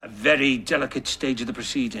very delicate stage of the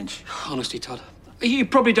proceedings. Honestly, Todd, you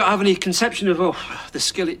probably don't have any conception of the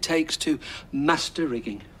skill it takes to master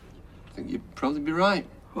rigging. I think you'd probably be right.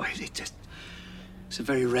 Oh, it's a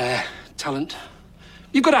very rare talent.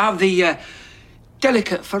 You've got to have the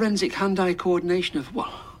delicate forensic hand-eye coordination of,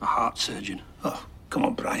 well, a heart surgeon. Oh, come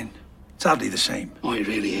on, Brian. It's hardly the same. Oh, it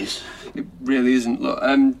really is. It really isn't. Look,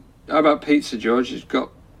 how about pizza, George? You've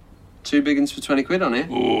got 2 Big Uns for 20 quid on here.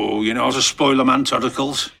 Oh, you know how to spoil a man's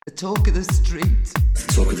articles. The talk of the street.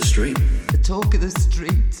 Talk of the street. The talk of the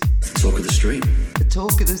street. Talk of the street. The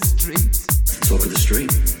talk of the street. Talk of the street.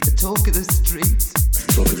 The talk of the street.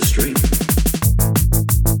 Talk of the street.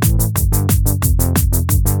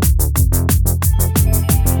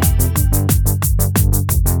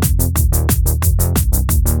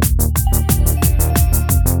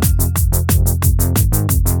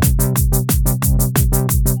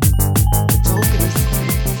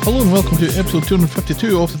 Hello and welcome to episode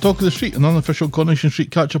 252 of The Talk of the Street, an unofficial Coronation Street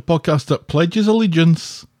catch-up podcast that pledges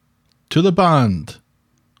allegiance to the band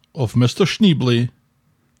of Mr. Schneebly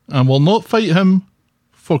and will not fight him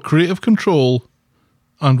for creative control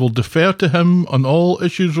and will defer to him on all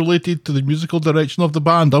issues related to the musical direction of the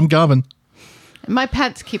band. I'm Gavin. My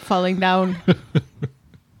pants keep falling down.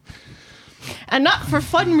 And not for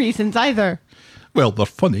fun reasons either. Well, they're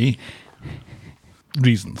funny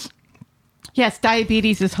reasons. Yes,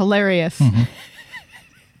 diabetes is hilarious.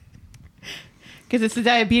 Because it's the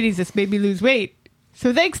diabetes that's made me lose weight.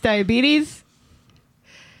 So thanks, diabetes.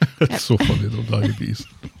 It's so funny, though, diabetes.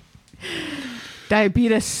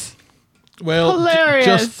 Diabetes. Well, hilarious.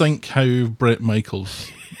 Just think how Bret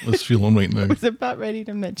Michaels is feeling right now. I was about ready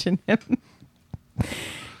to mention him.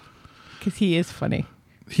 Because he is funny.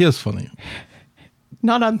 He is funny.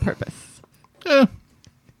 Not on purpose. Yeah.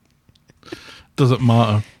 Does it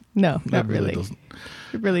matter? No, not really. Doesn't.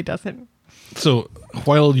 It really doesn't. So,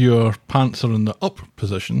 while your pants are in the up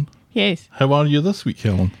position, yes. How are you this week,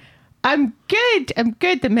 Helen? I'm good.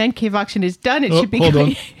 The Man Cave auction is done. It should be hold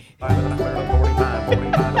going.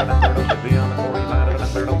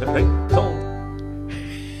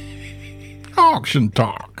 Auction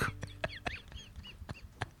talk.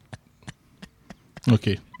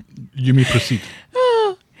 Okay, you may proceed.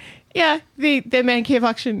 Yeah, the Man Cave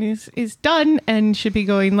auction is done and should be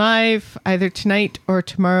going live either tonight or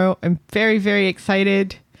tomorrow. I'm very, very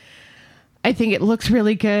excited. I think it looks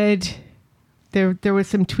really good. There was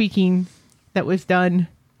some tweaking that was done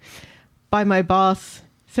by my boss,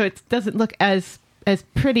 so it doesn't look as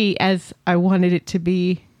pretty as I wanted it to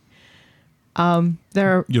be.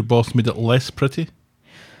 Your boss made it less pretty?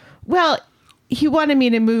 Well, he wanted me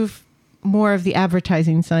to move more of the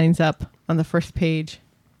advertising signs up on the first page.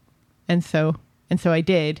 And so I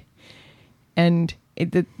did. And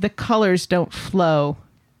the colors don't flow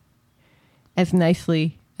as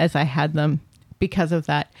nicely as I had them because of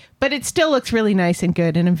that. But it still looks really nice and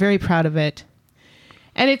good, and I'm very proud of it.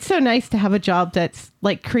 And it's so nice to have a job that's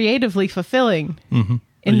like creatively fulfilling. Mm-hmm.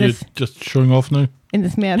 Are you just showing off now? In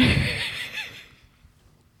this manner.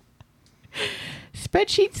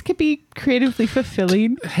 Spreadsheets can be creatively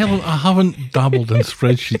fulfilling. Helen, I haven't dabbled in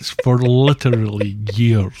spreadsheets for literally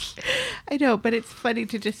years. I know, but it's funny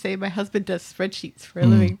to just say my husband does spreadsheets for a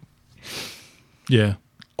living. Yeah,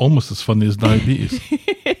 almost as funny as diabetes.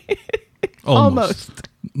 Almost.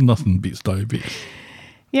 Nothing beats diabetes.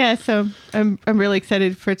 Yeah, so I'm really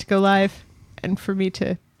excited for it to go live and for me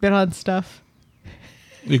to bid on stuff.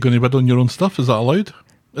 You're going to bid on your own stuff? Is that allowed?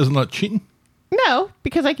 Isn't that cheating? No,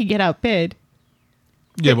 because I could get outbid.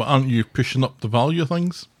 Yeah, but aren't you pushing up the value of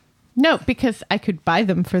things? No, because I could buy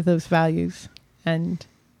them for those values, and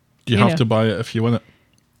you have to buy it if you win it.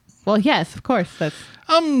 Well, yes, of course. That's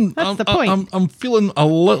the point. I'm feeling a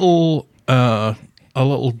little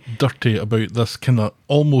dirty about this kind of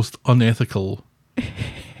almost unethical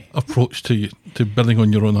approach to bidding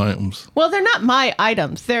on your own items. Well, they're not my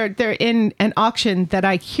items. They're in an auction that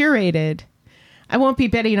I curated. I won't be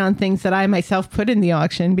bidding on things that I myself put in the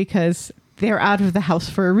auction because they're out of the house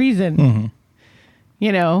for a reason. Mm-hmm.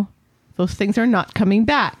 You know, those things are not coming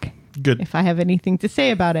back. Good. If I have anything to say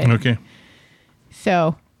about it. Okay.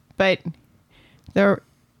 So, but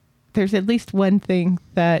there's at least one thing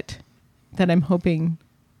that I'm hoping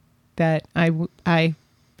that I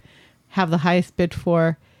have the highest bid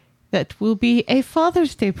for that will be a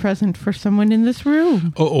Father's Day present for someone in this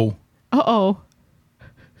room. Uh-oh.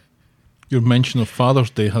 Your mention of Father's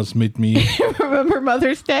Day has made me remember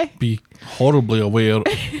Mother's Day? Be horribly aware.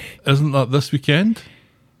 Isn't that this weekend?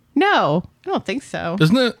 No, I don't think so.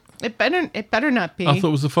 Isn't it? It better not be. I thought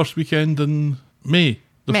it was the first weekend in May.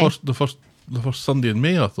 The first Sunday in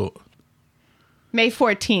May, I thought. May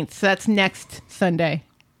 14th, so that's next Sunday.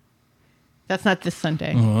 That's not this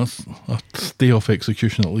Sunday. Oh, that's a stay off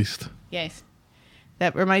execution at least. Yes.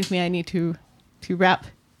 That reminds me I need to wrap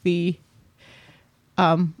the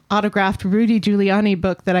autographed Rudy Giuliani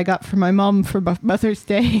book that I got for my mom for Mother's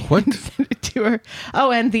Day. What? And send it to her.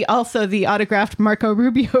 Oh, and also the autographed Marco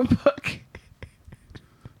Rubio book.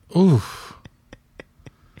 Oof.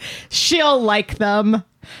 She'll like them.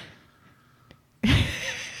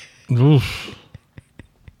 Oof.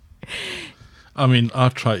 I mean, I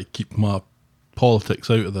try to keep my politics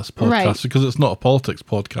out of this podcast Right. because it's not a politics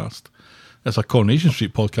podcast. It's a Coronation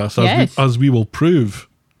Street podcast, Yes. as we will prove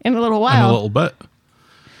In a little in while. a little bit.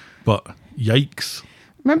 But yikes.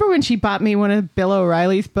 Remember when she bought me one of Bill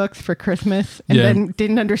O'Reilly's books for Christmas and Yeah. then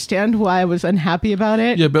didn't understand why I was unhappy about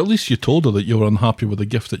it? Yeah, but at least you told her that you were unhappy with the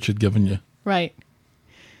gift that she'd given you. Right.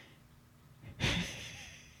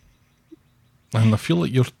 And I feel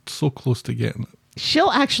like you're so close to getting it. She'll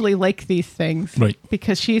actually like these things. Right.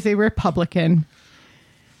 Because she's a Republican.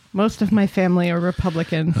 Most of my family are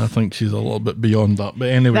Republicans. I think she's a little bit beyond that. But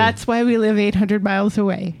anyway. That's why we live 800 miles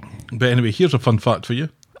away. But anyway, here's a fun fact for you.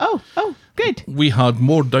 Oh, good. We had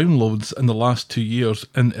more downloads in the last 2 years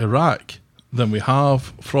in Iraq than we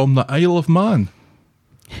have from the Isle of Man.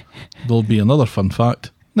 There'll be another fun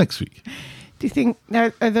fact next week. Do you think,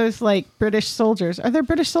 are those like British soldiers? Are there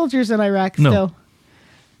British soldiers in Iraq No. still?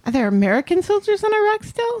 Are there American soldiers in Iraq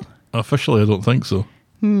still? Officially, I don't think so.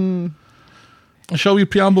 Shall we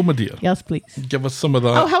preamble, my dear? Yes, please. Give us some of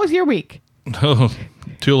that. Oh, how was your week? Oh,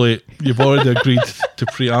 too late. You've already agreed to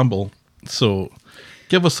preamble. So,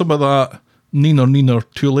 give us some of that neener,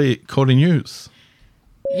 too late, Corey News.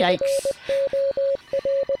 Yikes.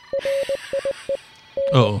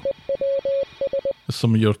 Uh-oh.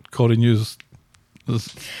 Some of your Corey News.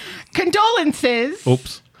 Condolences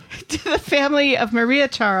Oops. to the family of Maria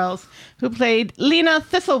Charles, who played Lena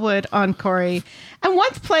Thistlewood on Corey, and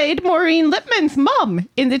once played Maureen Lipman's mum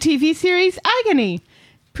in the TV series Agony,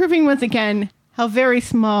 proving once again how very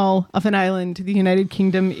small of an island the United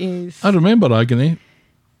Kingdom is. I remember Agony.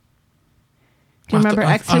 Do you remember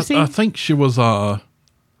Ecstasy? I think she was a...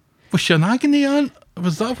 Was she an Agony aunt?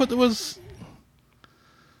 Was that what it was?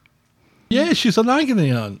 Yeah, she's an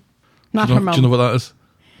Agony aunt. Not do you her know, do you know mum. what that is?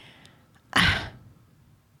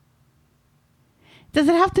 Does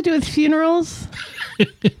it have to do with funerals?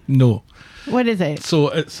 No. What is it? So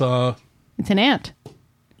it's It's an aunt.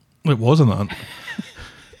 it was an aunt.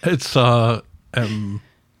 It's oh, and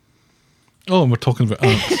we're talking about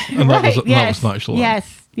ants, and that was an actual aunt.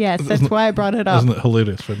 Yes. That's why I brought it up. Isn't it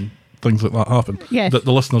hilarious when things like that happen? Yes. That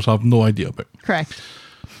the listeners have no idea about. Correct.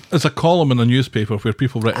 It's a column in a newspaper where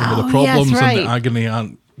people write into the Oh, problems, yes, right. and the Agony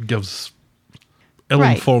aunt gives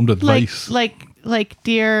ill-informed advice. Like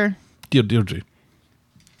dear. Dear Deirdre.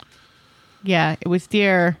 Yeah, it was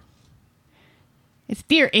dear. It's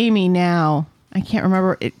Dear Amy now. I can't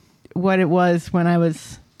remember what it was when I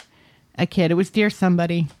was a kid. It was Dear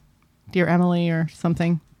somebody. Dear Emily or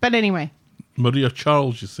something. But anyway. Maria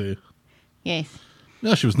Charles, you say? Yes.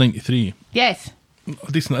 Yeah, she was 93. Yes.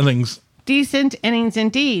 A decent innings. Decent innings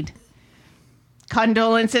indeed.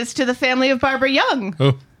 Condolences to the family of Barbara Young,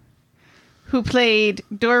 Oh, who played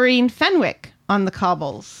Doreen Fenwick on The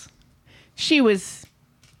Cobbles. She was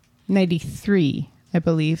 93, I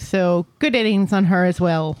believe. So good innings on her as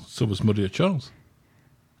well. so was Maria Charles.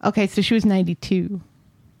 Okay, so she was 92.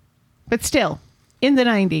 But still, in the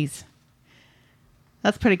 90s.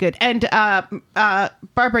 That's pretty good. And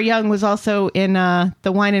Barbara Young was also in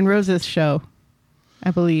the Wine and Roses show, I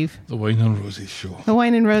believe. The Wine and Roses show. The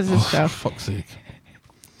Wine and Roses show. For fuck's sake.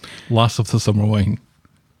 Last of the Summer Wine.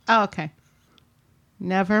 Oh, okay.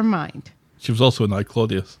 Never mind. She was also in I,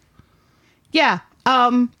 Claudius. Yeah.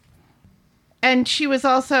 And she was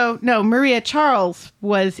also... No, Maria Charles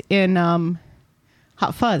was in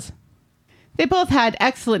Hot Fuzz. They both had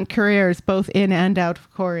excellent careers, both in and out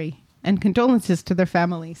of Corey. And condolences to their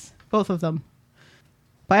families, both of them.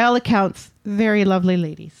 By all accounts, very lovely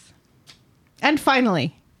ladies. And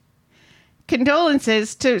finally,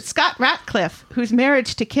 condolences to Scott Ratcliffe, whose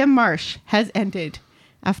marriage to Kim Marsh has ended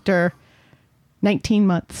after 19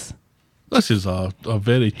 months. This is a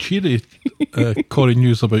very cheery Corey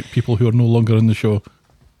News about people who are no longer in the show.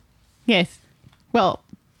 Yes. Well,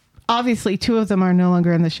 obviously, two of them are no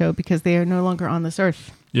longer in the show because they are no longer on this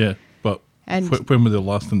earth. Yeah, but And- when were they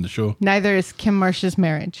last in the show? Neither is Kim Marsh's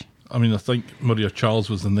marriage. I mean, I think Maria Charles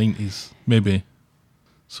was the 90s, maybe.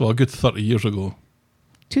 So a good 30 years ago.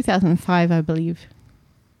 2005, I believe.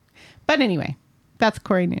 But anyway, that's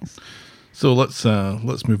Corey News. So let's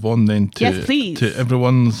move on then to, Yes, please. to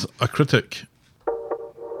everyone's a critic.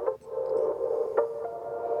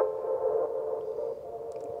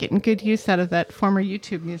 Getting good use out of that former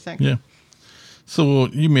YouTube music. Yeah. So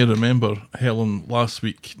you may remember, Helen, last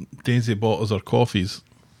week Daisy bought us our coffees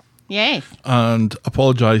Yes. and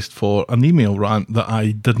apologised for an email rant that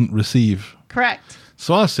I didn't receive. Correct.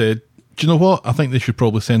 So I said, do you know what? I think they should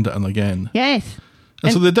probably send it in again. Yes.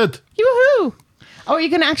 And so they did. Yoo-hoo! Oh, are you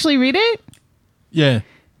going to actually read it? Yeah.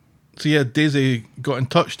 So yeah, Daisy got in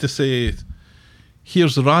touch to say,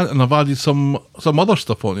 here's the rant, and I've added some other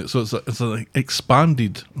stuff on it. So it's an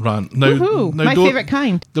expanded rant. Now, Woohoo! My favourite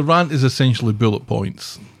kind. The rant is essentially bullet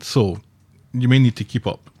points. So you may need to keep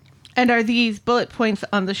up. And are these bullet points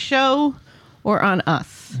on the show or on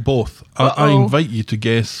us? Both. I invite you to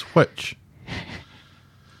guess which.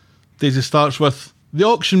 Daisy starts with the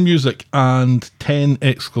auction music and 10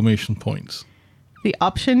 exclamation points. The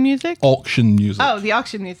option music? Auction music. Oh, the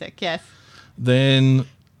auction music, yes. Then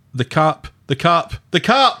the cap. I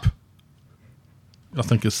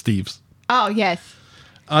think it's Steve's. Oh, yes.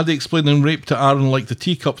 Addy explaining rape to Aaron like the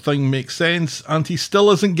teacup thing makes sense, and he still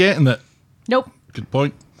isn't getting it. Nope. Good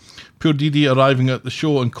point. Poor Dee Dee arriving at the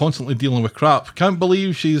show and constantly dealing with crap. Can't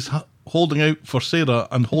believe she's holding out for Sarah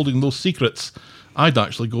and holding those secrets. I'd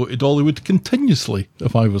actually go to Dollywood continuously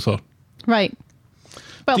if I was her. Right.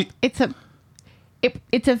 Well, it's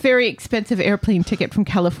a very expensive airplane ticket from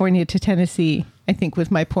California to Tennessee, I think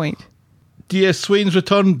was my point. D.S. Swain's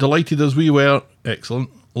return, delighted as we were. Excellent.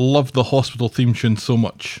 Loved the hospital theme tune so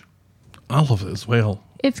much. I love it as well.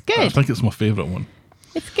 It's good. I think it's my favourite one.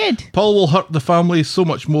 It's good. Paul will hurt the family so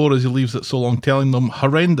much more as he leaves it so long, telling them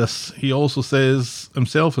horrendous. He also says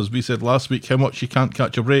himself, as we said last week, how much he can't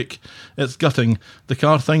catch a break. It's gutting. The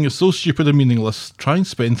car thing is so stupid and meaningless. Try and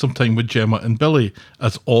spend some time with Gemma and Billy,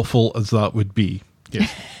 as awful as that would be.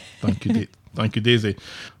 Yes. Thank you, Thank you, Daisy.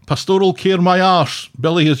 Pastoral care my arse.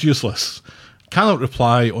 Billy is useless. Cannot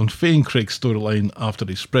reply on Faye and Craig's storyline after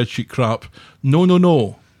his spreadsheet crap.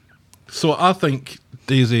 No. So I think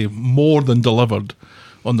Daisy more than delivered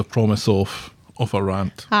on the promise of a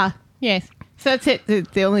rant. Ah, yes. So that's it.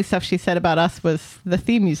 The only stuff she said about us was the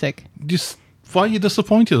theme music. Why are you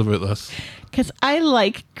disappointed about this? Because I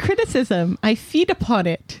like criticism. I feed upon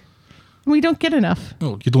it. We don't get enough.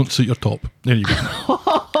 Oh, you don't suit your top. There you go.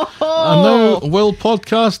 And now, Will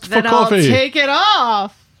Podcast for then Coffee. I'll take it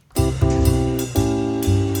off.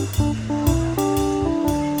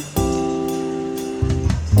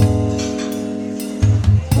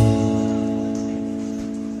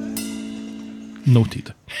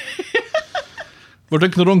 Noted. We're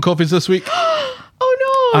drinking the wrong coffees this week.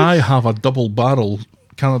 Oh no! I have a double barrel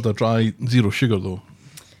Canada Dry, zero sugar though.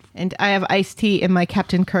 And I have iced tea in my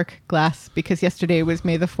Captain Kirk glass because yesterday was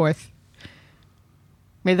May the 4th.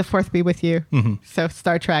 May the 4th be with you. Mm-hmm. So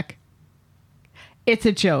Star Trek. It's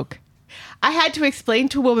a joke. I had to explain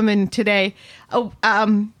to a woman today.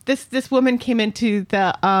 This woman came into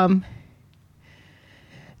the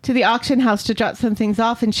auction house to drop some things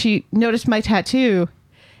off, and she noticed my tattoo,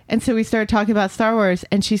 and so we started talking about Star Wars.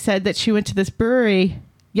 And she said that she went to this brewery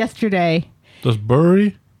yesterday. This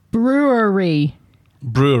brewery? Brewery.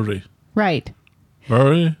 Right.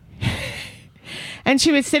 Brewery. And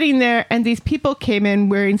she was sitting there, and these people came in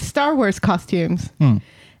wearing Star Wars costumes.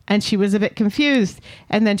 And she was a bit confused.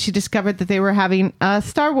 And then she discovered that they were having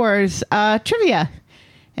Star Wars trivia.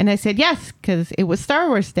 And I said, yes, because it was Star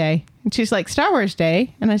Wars Day. And she's like, Star Wars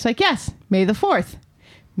Day? And I was like, yes, May the 4th.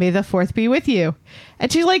 May the 4th be with you.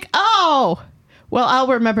 And she's like, oh, well, I'll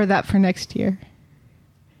remember that for next year.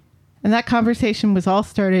 And that conversation was all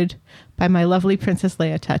started by my lovely Princess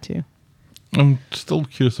Leia tattoo. I'm still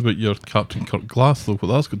curious about your Captain Kirk glass, though,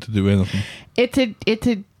 what that's got to do with anything.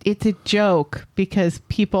 It's a joke because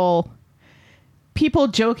people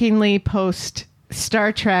jokingly post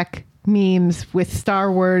Star Trek memes with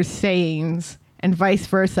Star Wars sayings and vice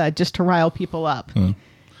versa just to rile people up.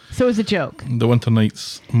 So it's a joke. The winter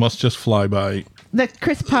nights must just fly by. The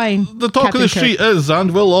Chris Pine. The talk Captain of the Kirk. street is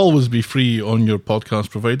and will always be free on your podcast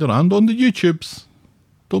provider and on the YouTubes.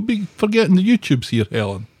 Don't be forgetting the YouTubes here,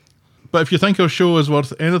 Helen. But if you think our show is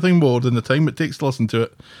worth anything more than the time it takes to listen to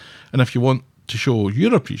it, and if you want to show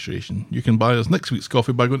your appreciation, you can buy us next week's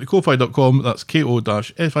coffee by going to ko-fi.com. That's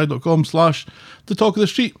ko-fi.com/the talk of the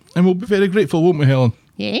street. And we'll be very grateful, won't we, Helen?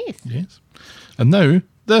 Yes. Yes. And now,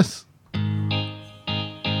 this.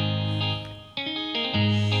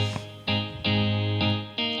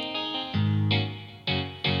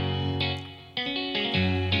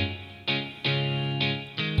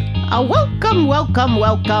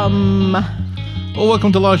 Welcome. Well,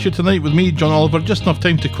 welcome to Last Year Tonight with me, John Oliver. Just enough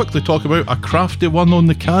time to quickly talk about a crafty one on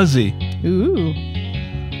the Kazi. Ooh.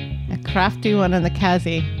 A crafty one on the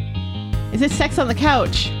Kazi. Is this Sex on the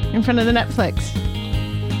Couch in front of the Netflix?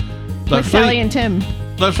 With That's Sally right. and Tim.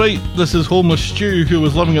 That's right, this is homeless Stu, who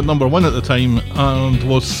was living at number 1 at the time and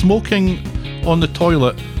was smoking on the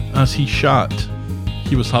toilet as he shat.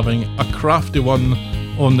 He was having a crafty one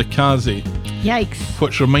on the Kazi, Yikes.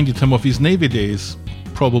 which reminded him of his Navy days,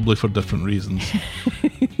 probably for different reasons.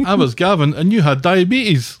 I was Gavin and you had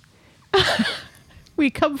diabetes.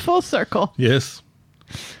 We come full circle. Yes.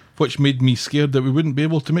 Which made me scared that we wouldn't be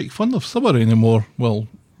able to make fun of summer anymore. Well,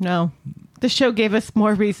 No. The show gave us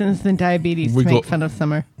more reasons than diabetes We to make got- fun of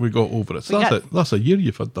summer. we got over it. So We that's got- it. That's a year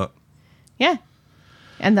you've had that. Yeah.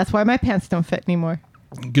 And that's why my pants don't fit anymore.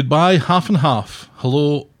 Goodbye, half and half.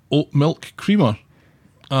 Hello, oat milk creamer.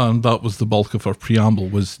 And that was the bulk of our preamble,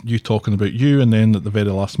 was you talking about you and then at the very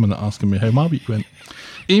last minute asking me how my week went.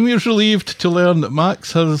 Amy is relieved to learn that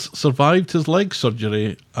Max has survived his leg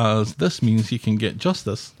surgery, as this means he can get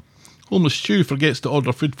justice. Homeless Stu forgets to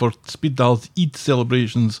order food for Speed Dial's Eid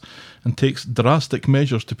celebrations and takes drastic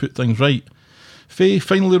measures to put things right. Faye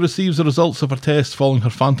finally receives the results of her test following her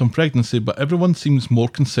phantom pregnancy, but everyone seems more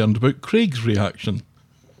concerned about Craig's reaction.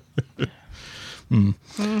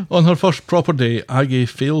 On her first proper day, Aggie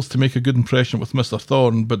fails to make a good impression with Mr.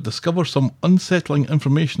 Thorne, but discovers some unsettling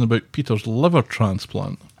information about Peter's liver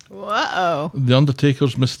transplant. Whoa. The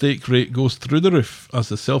Undertaker's mistake rate goes through the roof as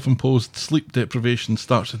the self-imposed sleep deprivation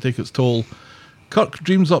starts to take its toll. Kirk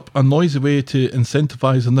dreams up a noisy way to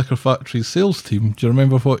incentivise the Knicker Factory sales team. Do you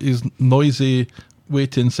remember what his noisy way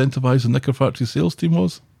to incentivise the Knicker Factory sales team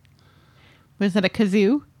was? Was it a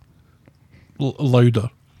kazoo? Louder.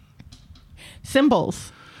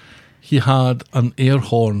 Cymbals. He had an air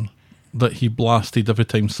horn that he blasted every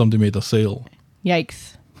time somebody made a sale.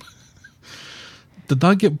 Yikes. Did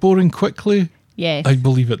that get boring quickly? Yes. I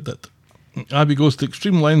believe it did. Abby goes to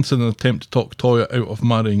extreme lengths in an attempt to talk Toya out of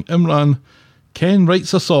marrying Imran. Ken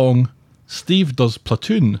writes a song. Steve does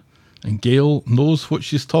Platoon. And Gail knows what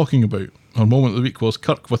she's talking about. Our moment of the week was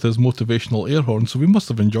Kirk with his motivational air horn, so we must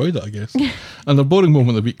have enjoyed it, I guess. And the boring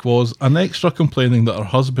moment of the week was an extra complaining that her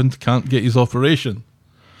husband can't get his operation.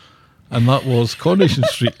 And that was Coronation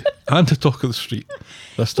Street and the Talk of the Street.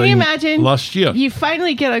 This Can time you imagine? last year. You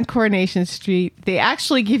finally get on Coronation Street. They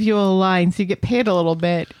actually give you a line, so you get paid a little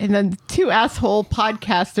bit. And then 2 asshole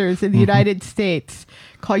podcasters in the United States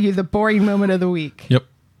call you the boring moment of the week. Yep.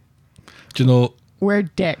 Do you know, We're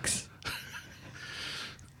dicks.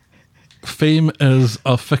 fame is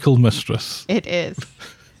a fickle mistress. It is.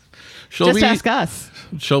 Shall Just ask us.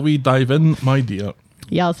 Shall we dive in, my dear?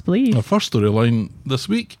 Yes, please. Our first storyline this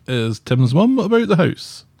week is Tim's mum about the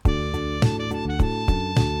house.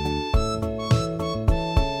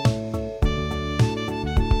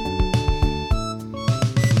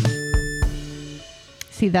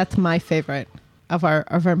 See, that's my favorite of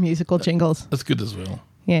our musical jingles. That's good as well.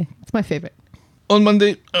 Yeah, it's my favorite. On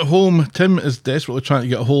Monday, at home, Tim is desperately trying to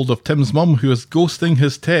get a hold of Tim's mum, who is ghosting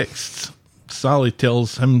his texts. Sally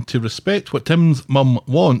tells him to respect what Tim's mum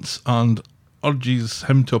wants and urges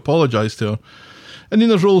him to apologise to her. In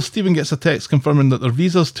Nina's role, Stephen gets a text confirming that their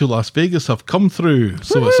visas to Las Vegas have come through,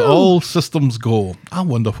 so it's all systems go. I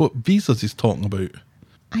wonder what visas he's talking about.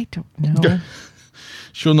 I don't know.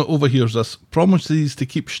 Shona overhears this, promises to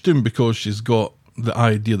keep Stum because she's got the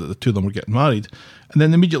idea that the two of them are getting married, and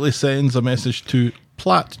then immediately sends a message to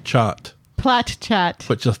Platt Chat, Platt chat.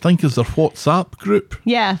 which I think is their WhatsApp group.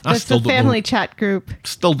 Yeah, I that's still the don't family know. chat group.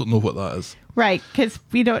 Still don't know what that is. Right, because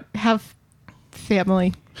we don't have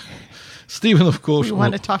family Stephen, of course... we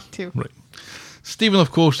want to talk to. Right. Stephen,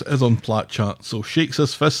 of course, is on Platt Chat, so shakes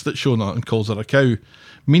his fist at Shona and calls her a cow.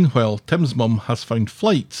 Meanwhile, Tim's mum has found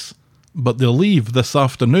flights, but they'll leave this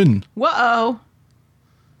afternoon. Whoa.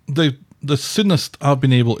 The soonest I've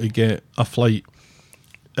been able to get a flight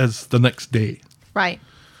is the next day. Right.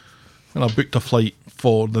 And I booked a flight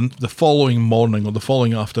for the following morning or the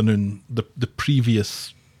following afternoon, the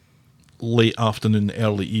previous late afternoon,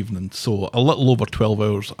 early evening. So a little over 12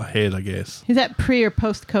 hours ahead, I guess. Is that pre or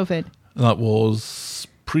post COVID? That was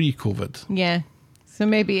pre-COVID. Yeah. So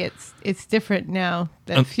maybe it's different now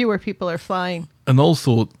that And- fewer people are flying. And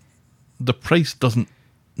also, the price doesn't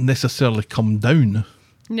necessarily come down,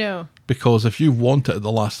 No. because if you want it at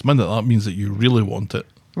the last minute, that means that you really want it.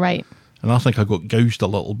 Right. And I think I got gouged a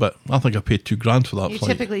little bit. I think I paid $2,000 for that You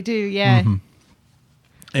flight. typically do, yeah.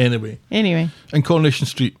 Anyway, Anyway. in Coronation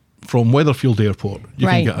Street from Weatherfield Airport, you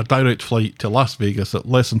Right. can get a direct flight to Las Vegas at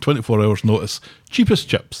less than 24 hours notice. Cheapest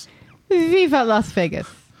chips. Viva Las Vegas.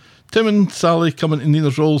 Tim and Sally come into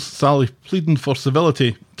Nina's roles. Sally pleading for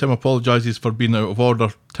civility. Tim apologises for being out of order.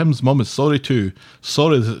 Tim's mum is sorry too.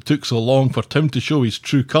 Sorry that it took so long for Tim to show his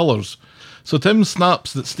true colours. So Tim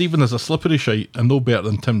snaps that Stephen is a slippery shite and no better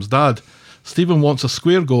than Tim's dad. Stephen wants a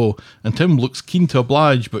square go, and Tim looks keen to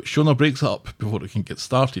oblige, but Shona breaks it up before it can get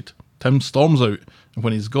started. Tim storms out, and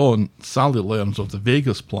when he's gone, Sally learns of the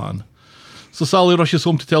Vegas plan. So Sally rushes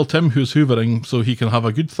home to tell Tim who's hoovering so he can have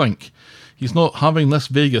a good think. He's not having this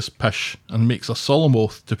Vegas pish, and makes a solemn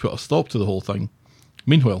oath to put a stop to the whole thing.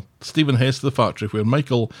 Meanwhile, Stephen heads to the factory where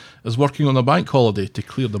Michael is working on a bank holiday to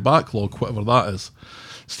clear the backlog, whatever that is.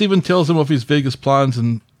 Stephen tells him of his Vegas plans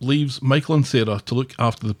and leaves Michael and Sarah to look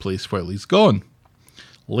after the place while he's gone.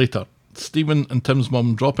 Later, Stephen and Tim's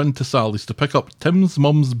mum drop into Sally's to pick up Tim's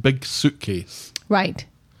mum's big suitcase. Right.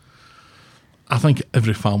 I think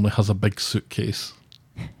every family has a big suitcase.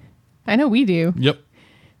 I know we do. Yep.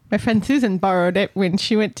 My friend Susan borrowed it when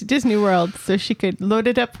she went to Disney World so she could load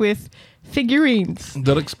it up with figurines.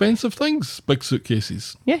 They're expensive things, big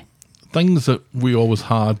suitcases. Yeah. Things that we always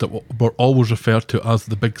had that were always referred to as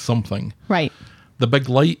the big something. Right. The big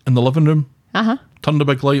light in the living room. Uh-huh. Turn the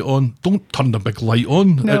big light on. Don't turn the big light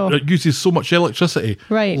on. No. It uses so much electricity.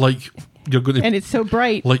 Right. Like you're going to, And it's so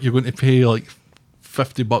bright. like you're going to pay like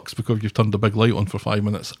 $50 because you've turned the big light on for 5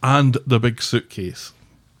 minutes. And the big suitcase.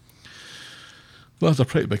 Well, that's a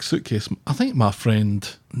pretty big suitcase. I think my friend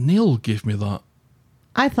Neil gave me that.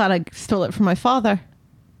 I thought I stole it from my father.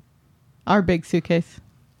 Our big suitcase.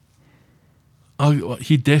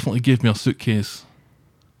 He definitely gave me a suitcase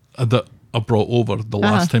that I brought over the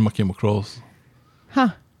last time I came across. Huh.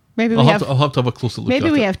 Maybe I'll we have to have a closer look at it.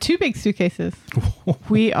 Maybe we have two big suitcases.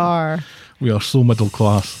 We are so middle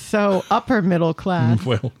class. so upper middle class.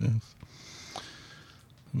 Well, yes.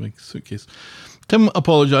 Big suitcase. Tim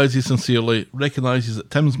apologises sincerely, recognises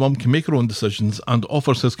that Tim's mum can make her own decisions, and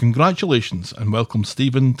offers his congratulations and welcomes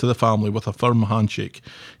Stephen to the family with a firm handshake.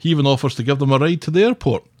 He even offers to give them a ride to the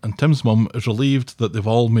airport, and Tim's mum is relieved that they've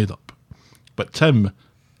all made up. But Tim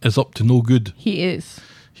is up to no good. He is.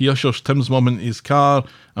 He ushers Tim's mum into his car,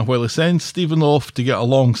 and while he sends Stephen off to get a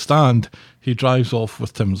long stand, he drives off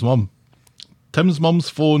with Tim's mum. Tim's mum's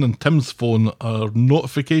phone and Tim's phone are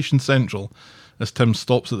notification central as Tim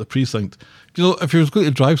stops at the precinct. You know, if he was going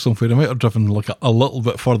to drive somewhere, he might have driven like a little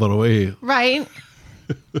bit further away. Right.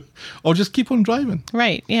 Or just keep on driving.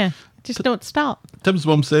 Right, yeah. Just don't stop. Tim's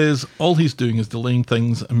mum says all he's doing is delaying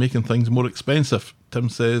things and making things more expensive. Tim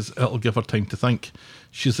says it'll give her time to think.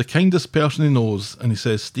 She's the kindest person he knows, and he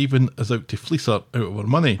says Stephen is out to fleece her out of her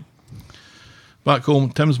money. Back home,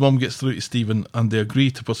 Tim's mum gets through to Stephen and they agree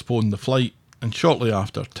to postpone the flight. And shortly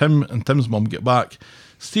after, Tim and Tim's mum get back.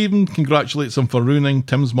 Stephen congratulates him for ruining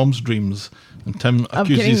Tim's mum's dreams, and Tim Of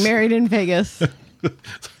accuses getting married in Vegas.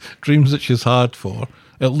 dreams that she's had for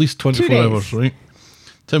at least 24 2 days. hours, right?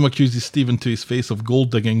 Tim accuses Stephen to his face of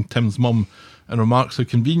gold digging Tim's mum and remarks how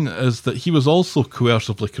convenient it is that he was also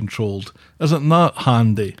coercively controlled. Isn't that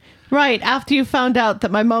handy? Right. After you found out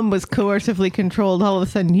that my mum was coercively controlled, all of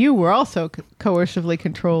a sudden you were also coercively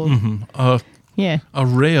controlled. Mm-hmm. Yeah. A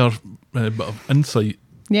rare bit of insight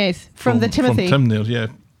Yes. From the Timothy. From Tim there, yeah.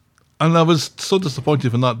 And I was so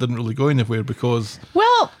disappointed when that didn't really go anywhere because...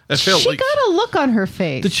 Well, It felt she like- got a look on her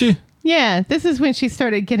face. Did she? Yeah. This is when she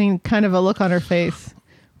started getting kind of a look on her face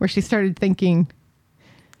where she started thinking...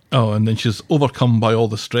 Oh, and then she's overcome by all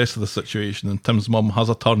the stress of the situation, and Tim's mum has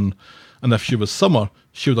a turn, and if she was Summer,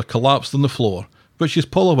 she would have collapsed on the floor. But she's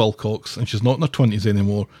Paula Wilcox, and she's not in her 20s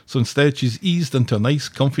anymore, so instead she's eased into a nice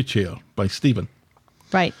comfy chair by Stephen.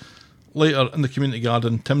 Right. Later, in the community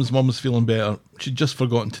garden, Tim's mum is feeling better. She'd just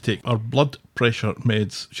forgotten to take her blood pressure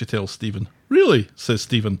meds, she tells Stephen. Really? Says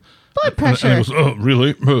Stephen. Blood pressure? And he goes, oh,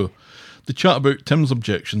 really? Oh. They chat about Tim's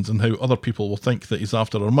objections and how other people will think that he's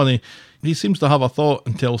after her money. He seems to have a thought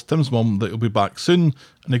and tells Tim's mum that he'll be back soon,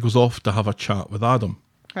 and he goes off to have a chat with Adam.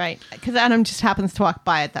 Right. Because Adam just happens to walk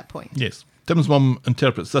by at that point. Yes. Tim's mum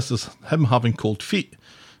interprets this as him having cold feet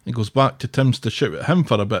and goes back to Tim's to shout at him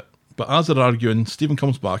for a bit. But as they're arguing, Stephen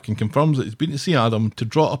comes back and confirms that he's been to see Adam to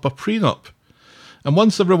draw up a prenup. And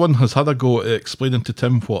once everyone has had a go at explaining to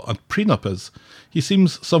Tim what a prenup is, he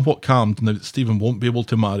seems somewhat calmed now that Stephen won't be able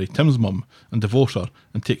to marry Tim's mum and divorce her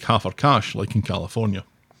and take half her cash like in California.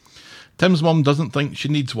 Tim's mum doesn't think she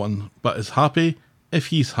needs one, but is happy if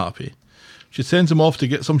he's happy. She sends him off to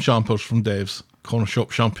get some champers from Dev's. Corner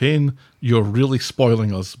shop champagne, you're really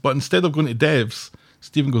spoiling us. But instead of going to Dev's,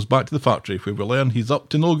 Stephen goes back to the factory where we learn he's up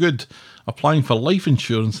to no good, applying for life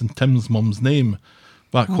insurance in Tim's mum's name.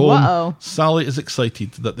 Back home, Whoa. Sally is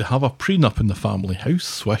excited that they have a prenup in the family. How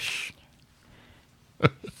swish.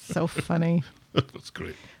 So funny. That's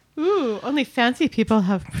great. Ooh, only fancy people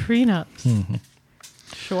have prenups. Mm-hmm.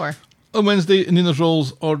 Sure. On Wednesday, in Nina's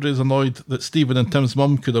Rolls, Audrey is annoyed that Stephen and Tim's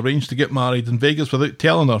mum could arrange to get married in Vegas without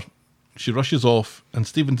telling her. She rushes off, and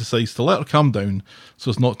Stephen decides to let her calm down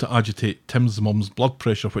so as not to agitate Tim's mum's blood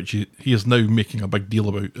pressure, which he is now making a big deal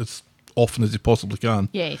about as often as he possibly can.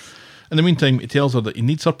 Yes. In the meantime, he tells her that he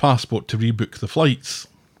needs her passport to rebook the flights.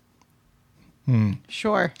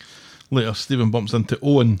 Sure. Later, Stephen bumps into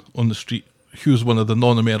Owen on the street, who's one of the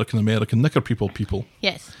non-American knicker people.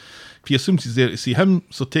 Yes. He assumes he's there to see him,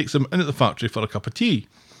 so takes him into the factory for a cup of tea.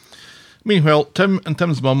 Meanwhile, Tim and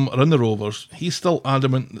Tim's mum are in the Rovers. He's still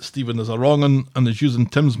adamant that Stephen is a wrong 'un and is using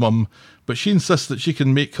Tim's mum, but she insists that she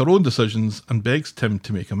can make her own decisions and begs Tim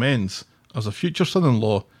to make amends. As a future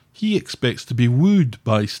son-in-law, he expects to be wooed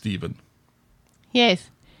by Stephen. Yes.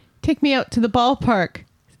 Take me out to the ballpark,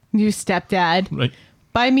 new stepdad. Right.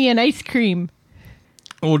 Buy me an ice cream.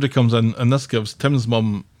 Audrey comes in, and this gives Tim's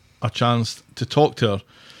mum a chance to talk to her.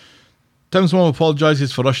 Tim's mum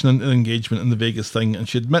apologises for rushing into the engagement in the Vegas thing, and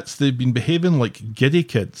she admits they've been behaving like giddy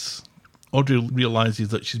kids. Audrey realises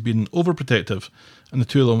that she's been overprotective, and the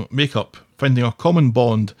two of them make up, finding a common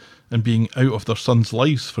bond and being out of their sons'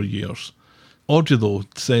 lives for years. Audrey, though,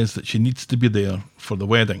 says that she needs to be there for the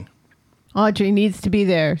wedding. Audrey needs to be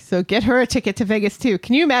there, so get her a ticket to Vegas too.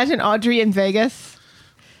 Can you imagine Audrey in Vegas?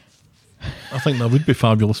 I think that would be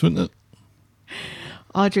fabulous, wouldn't it?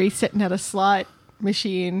 Audrey sitting at a slot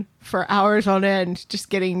machine for hours on end, just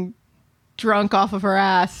getting drunk off of her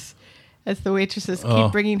ass as the waitresses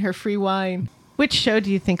keep bringing her free wine. Which show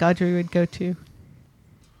do you think Audrey would go to?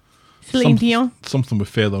 Celine Dion? Something with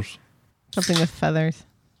feathers. Something with feathers.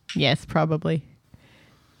 Yes, probably.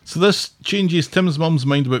 So this changes Tim's mum's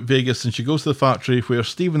mind about Vegas, and she goes to the factory where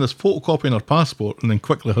Stephen is photocopying her passport and then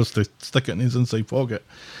quickly has to stick it in his inside pocket,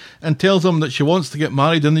 and tells him that she wants to get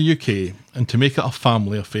married in the UK and to make it a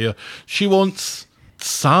family affair. She wants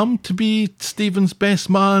Sam to be Stephen's best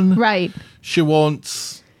man. Right. She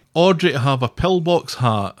wants Audrey to have a pillbox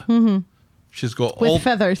hat. Mm-hmm. She's got with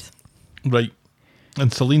feathers. Right.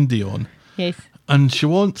 And Celine Dion. Yes. And she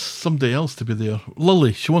wants somebody else to be there.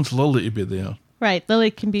 Lily. She wants Lily to be there. Right.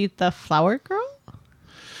 Lily can be the flower girl.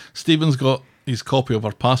 Stephen's got his copy of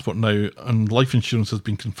her passport now, and life insurance has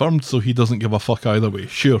been confirmed, so he doesn't give a fuck either way.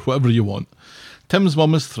 Sure, whatever you want. Tim's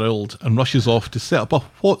mum is thrilled and rushes off to set up a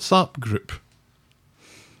WhatsApp group.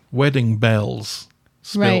 Wedding Bells.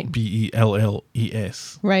 Spelled Right.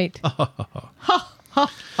 Belles. Right.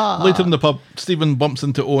 Later in the pub, Stephen bumps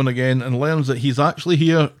into Owen again and learns that he's actually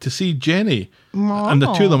here to see Jenny. And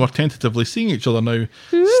the two of them are tentatively seeing each other now.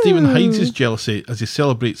 Stephen hides his jealousy as he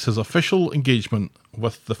celebrates his official engagement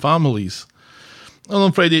with the families. And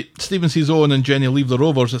on Friday, Stephen sees Owen and Jenny leave the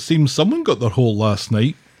Rovers. It seems someone got their hole last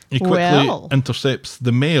night. He quickly intercepts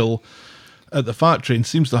the mail at the factory and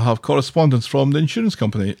seems to have correspondence from the insurance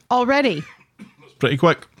company. Already. Pretty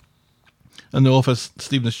quick. In the office,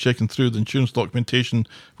 Stephen is checking through the insurance documentation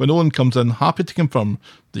when Owen comes in, happy to confirm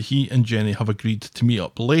that he and Jenny have agreed to meet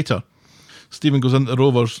up later. Stephen goes into the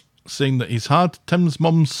Rovers, saying that he's had Tim's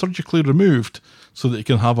mum surgically removed so that he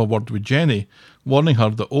can have a word with Jenny, warning her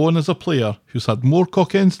that Owen is a player who's had more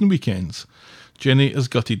cock-ends than weekends. Jenny is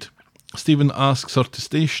gutted. Stephen asks her to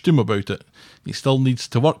stay stum about it. He still needs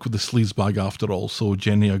to work with the sleazebag after all, so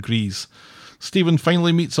Jenny agrees. Stephen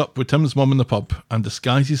finally meets up with Tim's mum in the pub and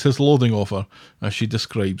disguises his loathing of her, as she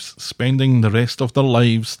describes, spending the rest of their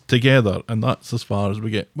lives together, and that's as far as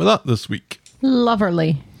we get with that this week.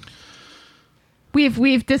 Loverly.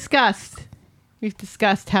 We've discussed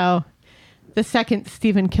how the second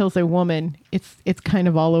Stephen kills a woman, it's kind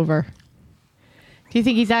of all over. Do you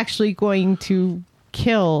think he's actually going to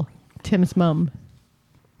kill Tim's mum?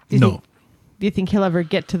 No. Do you think he'll ever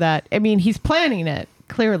get to that? I mean, he's planning it,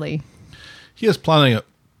 clearly. He is planning it,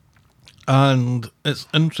 and it's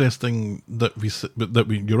interesting that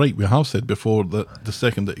you're right, we have said before that the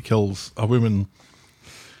second that he kills a woman,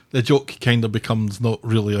 the joke kind of becomes not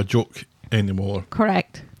really a joke anymore.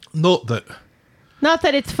 Correct. Not that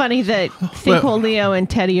it's funny that Sinkhole Leo and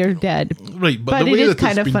Teddy are dead. Right, but the it way is that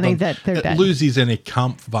kind it's of been funny done, that they're dead. It loses any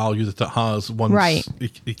camp value that it has once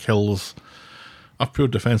he kills a pure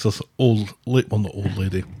defenseless not old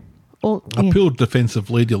lady. A pure defensive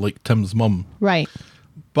lady like Tim's mum. Right.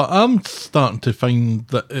 But I'm starting to find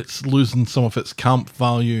that it's losing some of its camp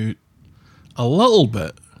value a little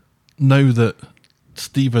bit now that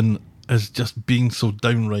Stephen is just being so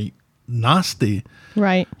downright nasty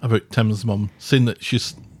about Tim's mum, saying that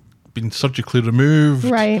she's been surgically removed.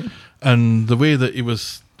 Right. And the way that he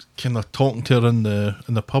was kind of talking to her in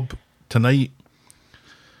the pub tonight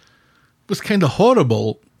was kind of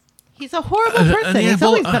horrible. He's a horrible person. He's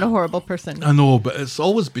always been a horrible person. I know, but it's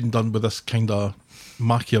always been done with this kind of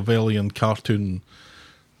Machiavellian cartoon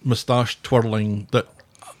moustache twirling that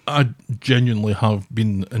I genuinely have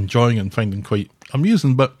been enjoying and finding quite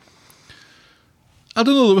amusing. But I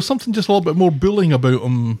don't know, there was something just a little bit more bullying about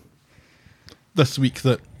him this week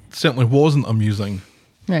that certainly wasn't amusing.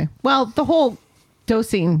 Right. Well, the whole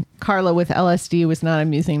dosing Carla with LSD was not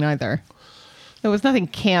amusing either. There was nothing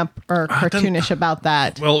camp or cartoonish about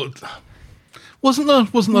that. Well, wasn't there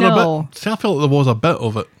No. a bit? See, I felt like there was a bit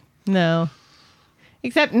of it. No.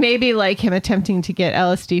 Except maybe like him attempting to get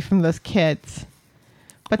LSD from those kids.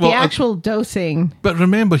 But the actual dosing... But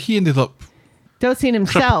remember, he ended up dosing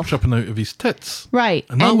himself. tripping out of his tits. Right.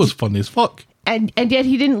 And that was funny as fuck. And yet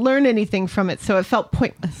he didn't learn anything from it, so it felt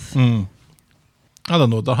pointless. I don't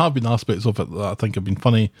know. There have been aspects of it that I think have been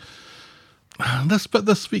funny.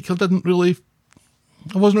 This week, I wasn't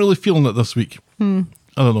really feeling it this week. I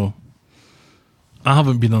don't know. I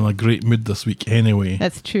haven't been in a great mood this week anyway.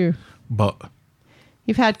 That's true. But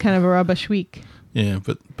you've had kind of a rubbish week. Yeah,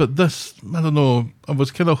 but this, I don't know. I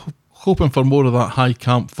was kind of hoping for more of that high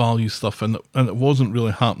camp value stuff, and it wasn't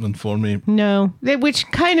really happening for me. No, which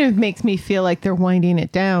kind of makes me feel like they're winding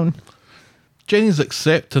it down. Jenny's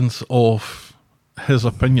acceptance of his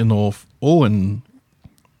opinion of Owen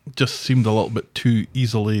just seemed a little bit too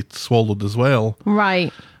easily swallowed as well.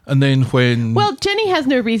 Right. And then when... Well, Jenny has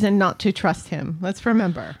no reason not to trust him. Let's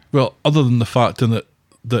remember. Well, other than the fact in it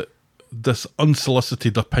that this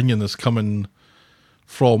unsolicited opinion is coming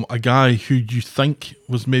from a guy who you think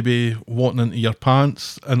was maybe wanting into your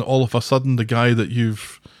pants, and all of a sudden the guy that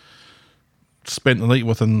you've spent the night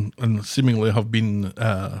with and seemingly have been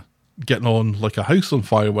getting on like a house on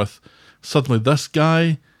fire with, suddenly this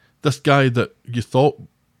guy that you thought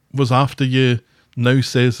was after you now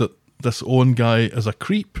says that this Owen guy is a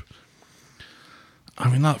creep. I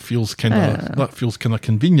mean, that feels kind of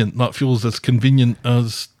convenient. That feels as convenient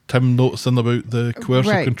as Tim noticing about the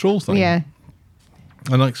coercive control thing. Yeah.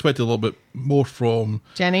 And I expected a little bit more from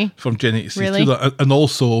Jenny to see really? through that. And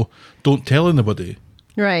also, don't tell anybody.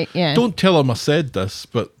 Right, yeah. Don't tell him I said this,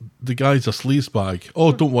 but the guy's a sleazebag.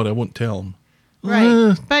 Oh, don't worry, I won't tell him.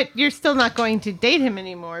 Right. But you're still not going to date him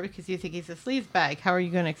anymore because you think he's a sleazebag. How are you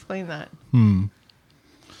going to explain that?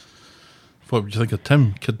 What would you think of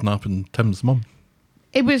Tim kidnapping Tim's mum?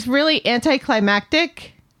 It was really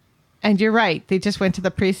anticlimactic. And you're right. They just went to the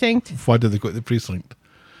precinct. Why did they go to the precinct?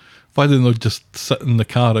 Why didn't they just sit in the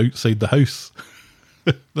car outside the house?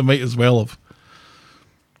 They might as well have.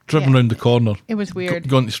 Driven round the corner. It was weird.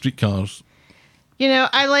 Gone to streetcars. You know,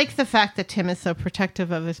 I like the fact that Tim is so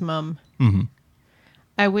protective of his mum. Mm-hmm.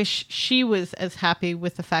 I wish she was as happy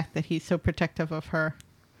with the fact that he's so protective of her.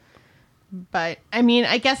 But, I mean,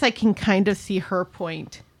 I guess I can kind of see her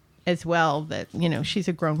point as well, that, you know, she's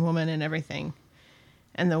a grown woman and everything.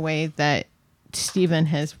 And the way that Stephen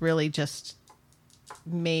has really just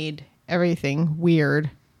made everything weird.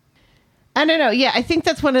 I don't know. Yeah, I think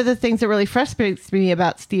that's one of the things that really frustrates me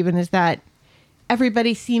about Stephen is that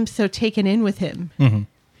everybody seems so taken in with him. Mm-hmm.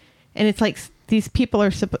 And it's like these people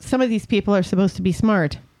are some of these people are supposed to be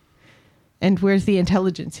smart. And where's the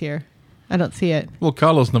intelligence here? I don't see it. Well,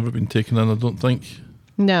 Carla's never been taken in, I don't think.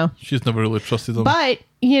 No. She's never really trusted him. But,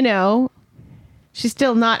 you know, she's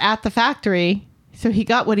still not at the factory. So he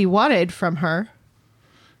got what he wanted from her.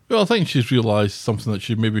 Well, I think she's realised something that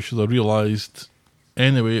she maybe should have realised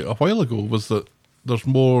anyway a while ago, was that there's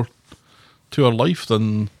more to her life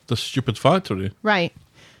than the stupid factory. Right.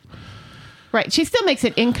 Right. She still makes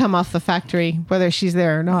an income off the factory, whether she's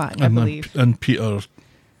there or not, I believe. And Peter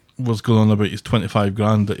was going on about his 25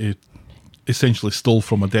 grand that he essentially stole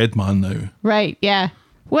from a dead man now. Right, yeah.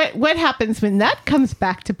 What happens when that comes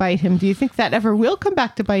back to bite him? Do you think that ever will come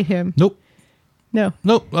back to bite him? Nope. No.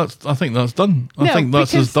 Nope, I think that's done. I think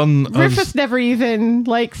that's as done as... Rufus never even,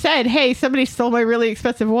 said, hey, somebody stole my really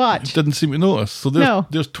expensive watch. Didn't seem to notice. So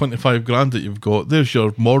there's 25 grand that you've got. There's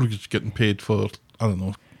your mortgage getting paid for, I don't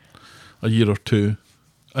know, a year or two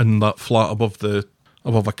in that flat above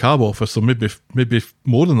a cab office. So maybe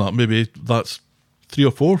more than that. Maybe that's 3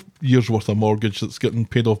 or 4 years worth of mortgage that's getting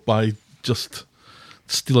paid off by just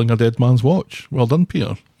stealing a dead man's watch. Well done,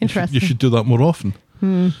 Peter. Interesting. You should do that more often.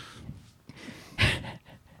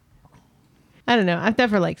 I don't know. I've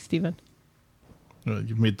never liked Stephen.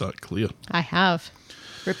 You've made that clear. I have.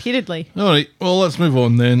 Repeatedly. All right. Well, let's move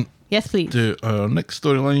on then. Yes, please. To our next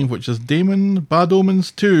storyline, which is Damon Bad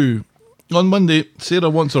Omens 2. On Monday, Sarah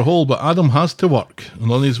wants her hole, but Adam has to work. And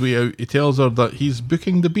on his way out, he tells her that he's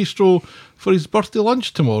booking the bistro for his birthday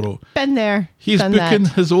lunch tomorrow. Been there. He's done booking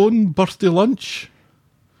that. his own birthday lunch.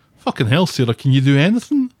 Fucking hell, Sarah, can you do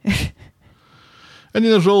anything? In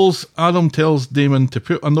his roles, Adam tells Damon to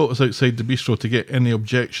put a notice outside the bistro to get any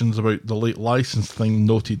objections about the late license thing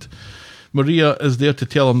noted. Maria is there to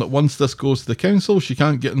tell him that once this goes to the council, she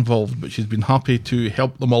can't get involved, but she's been happy to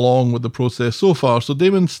help them along with the process so far. So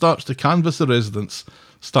Damon starts to canvass the residents,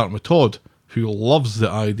 starting with Todd, who loves the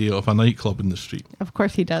idea of a nightclub in the street. Of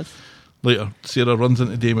course he does. Later, Sarah runs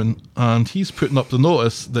into Damon, and he's putting up the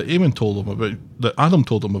notice that Adam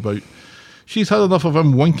told him about. She's had enough of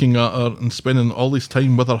him winking at her and spending all his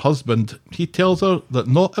time with her husband. He tells her that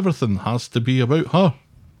not everything has to be about her.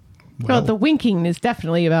 Well, the winking is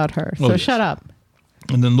definitely about her, so yes. shut up.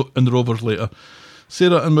 And then in the Rovers later,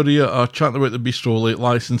 Sarah and Maria are chatting about the bistro late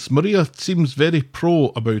license. Maria seems very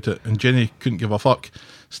pro about it, and Jenny couldn't give a fuck.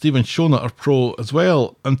 Steve and Shona are pro as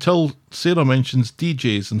well, until Sarah mentions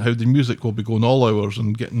DJs and how the music will be going all hours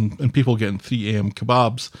and people getting 3 a.m.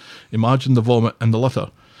 kebabs. Imagine the vomit and the litter.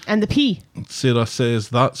 And the pee. Sarah says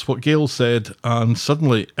that's what Gail said, and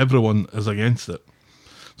suddenly everyone is against it.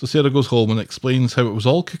 So Sarah goes home and explains how it was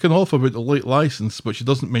all kicking off about the late licence, but she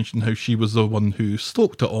doesn't mention how she was the one who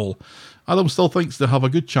stoked it all. Adam still thinks they have a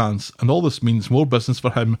good chance, and all this means more business for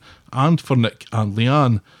him and for Nick and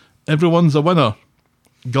Leanne. Everyone's a winner.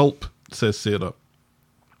 Gulp, says Sarah.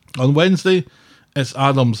 On Wednesday, it's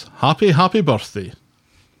Adam's happy birthday.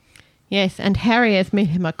 Yes, and Harry has made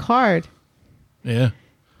him a card. Yeah.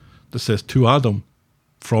 This says to Adam,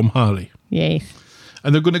 from Harry. Yes.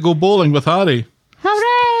 And they're going to go bowling with Harry.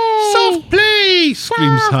 Hooray! Soft play!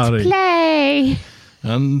 Screams Harry. Play!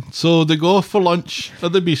 And so they go off for lunch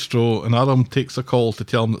at the bistro, and Adam takes a call to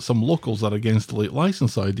tell him that some locals are against the late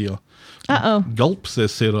licence idea. Uh-oh. Gulp,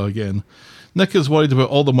 says Sarah again. Nick is worried about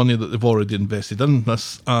all the money that they've already invested in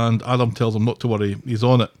this, and Adam tells him not to worry, he's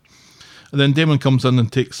on it. And then Damon comes in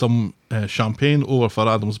and takes some champagne over for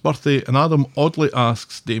Adam's birthday, and Adam oddly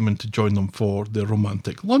asks Damon to join them for their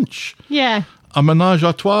romantic lunch. Yeah. A menage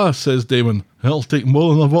a trois, says Damon. It'll take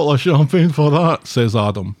more than a bottle of champagne for that, says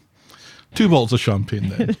Adam. 2 bottles of champagne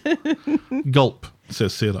then. Gulp,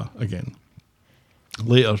 says Sarah again.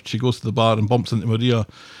 Later, she goes to the bar and bumps into Maria,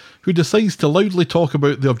 who decides to loudly talk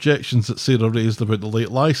about the objections that Sarah raised about the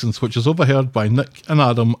late licence, which is overheard by Nick and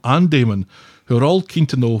Adam and Damon, who are all keen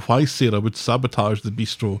to know why Sarah would sabotage the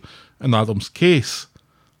bistro in Adam's case.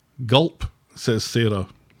 Gulp, says Sarah.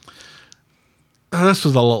 This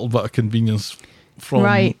was a little bit of convenience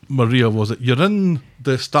from Maria, was it? You're in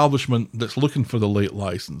the establishment that's looking for the late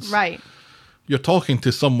licence. Right. You're talking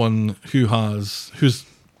to someone who's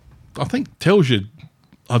I think tells you,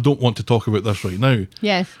 I don't want to talk about this right now.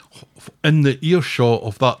 Yes. In the earshot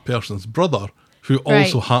of that person's brother, who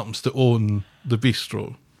also happens to own the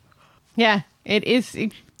bistro. Yeah, it is.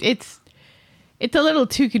 It's a little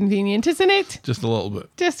too convenient, isn't it? Just a little bit.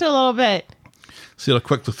 Just a little bit. Sarah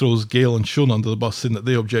quickly throws Gail and Shona under the bus, saying that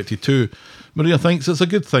they objected too. Maria thinks it's a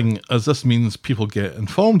good thing, as this means people get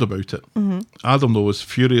informed about it. Mm-hmm. Adam, though, is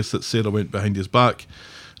furious that Sarah went behind his back,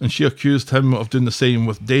 and she accused him of doing the same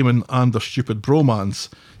with Damon and their stupid bromance.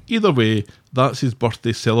 Either way, that's his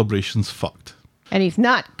birthday celebrations fucked. And he's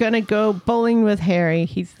not going to go bowling with Harry.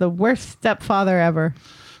 He's the worst stepfather ever.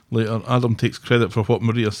 Later, Adam takes credit for what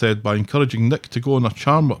Maria said by encouraging Nick to go on a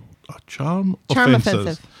charm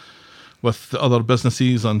offensive with the other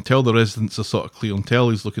businesses and tell the residents the sort of clientele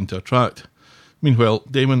he's looking to attract. Meanwhile,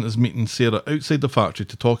 Damon is meeting Sarah outside the factory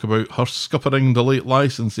to talk about her scuppering the late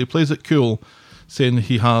licence. He plays it cool, saying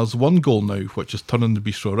he has one goal now, which is turning the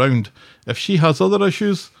bistro around. If she has other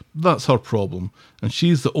issues, that's her problem, and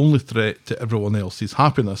she's the only threat to everyone else's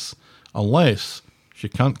happiness, unless she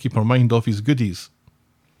can't keep her mind off his goodies.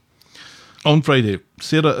 On Friday,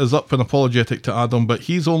 Sarah is up and apologetic to Adam, but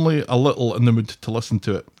he's only a little in the mood to listen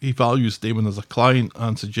to it. He values Damon as a client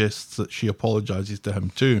and suggests that she apologises to him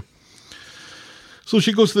too. So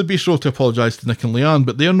she goes to the bistro to apologise to Nick and Leanne,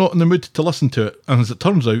 but they're not in the mood to listen to it, and as it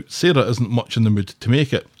turns out, Sarah isn't much in the mood to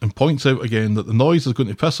make it, and points out again that the noise is going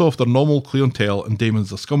to piss off their normal clientele and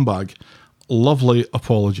Damon's a scumbag. Lovely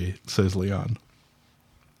apology, says Leanne.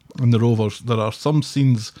 In the Rovers, there are some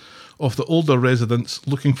scenes of the older residents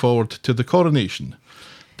looking forward to the coronation.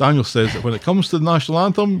 Daniel says that when it comes to the national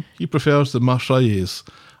anthem, he prefers the Marseillaise.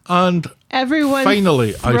 And everyone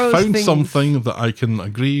finally, I found things. something that I can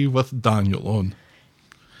agree with Daniel on.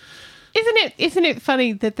 Isn't it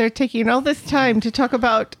funny that they're taking all this time to talk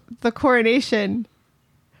about the coronation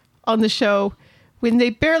on the show when they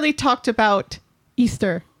barely talked about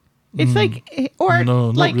Easter? It's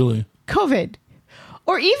No, not really. COVID.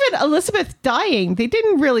 Or even Elizabeth dying. They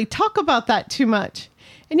didn't really talk about that too much.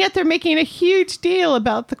 And yet they're making a huge deal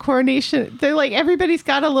about the coronation. They're like, everybody's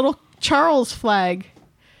got a little Charles flag.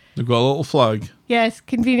 They've got a little flag. Yes,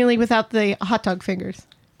 conveniently without the hot dog fingers.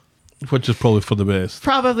 Which is probably for the best.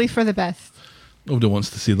 Probably for the best. Nobody wants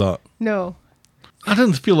to see that. No. I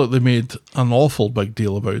didn't feel like they made an awful big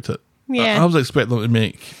deal about it. Yeah. I was expecting them to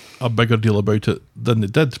make a bigger deal about it than they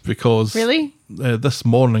did because Really? This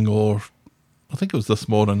morning, or I think it was this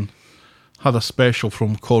morning, had a special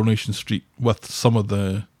from Coronation Street with some of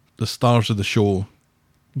the stars of the show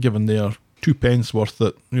giving their 2 pence worth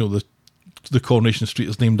that, the Coronation Street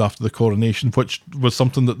is named after the coronation, which was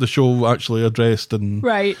something that the show actually addressed. And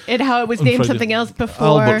Right. And how it was on named Friday. something else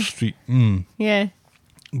before. Albert Street. Yeah.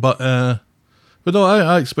 But no,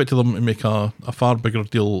 I expected them to make a far bigger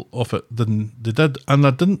deal of it than they did. And I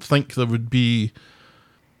didn't think there would be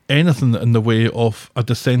anything in the way of a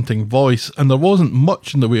dissenting voice. And there wasn't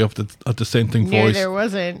much in the way of a dissenting No, voice. there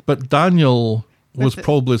wasn't. But Daniel was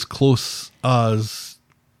probably as close as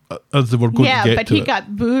they were going to Yeah, get but to he it.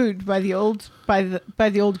 got booed by the old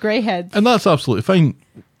greyheads. And that's absolutely fine.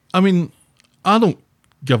 I mean, I don't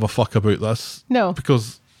give a fuck about this. No.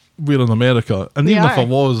 Because we're in America. And We even if are. I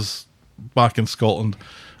was back in Scotland,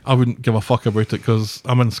 I wouldn't give a fuck about it because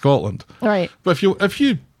I'm in Scotland. Right. But if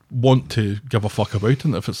you want to give a fuck about it,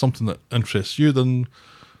 and if it's something that interests you, then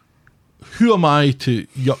who am I to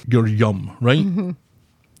yuck your yum, right? Mm-hmm.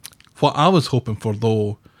 What I was hoping for,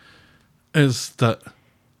 though, is that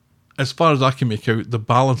as far as I can make out, the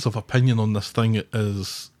balance of opinion on this thing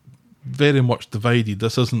is very much divided.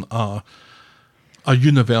 This isn't a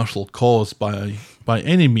universal cause by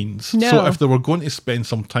any means. No. So if they were going to spend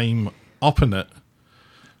some time up in it,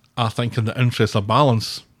 I think in the interest of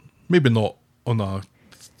balance, maybe not on a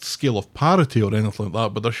scale of parity or anything like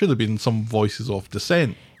that, but there should have been some voices of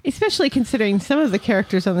dissent. Especially considering some of the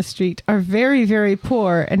characters on the street are very, very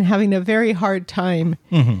poor and having a very hard time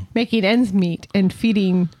making ends meet and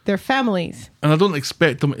feeding their families. And I don't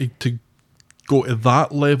expect them to go to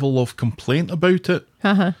that level of complaint about it.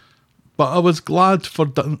 Uh-huh. But I was glad for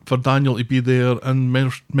Daniel to be there and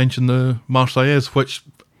mention the Marseillaise, which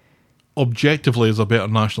objectively is a better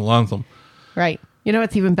national anthem. Right. You know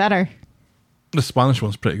what's even better? The Spanish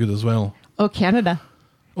one's pretty good as well. Oh, Canada.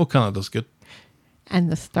 Oh, Canada's good. And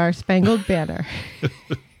the Star-Spangled Banner.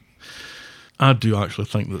 I do actually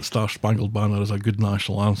think that Star Spangled Banner is a good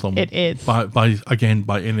national anthem. It is. By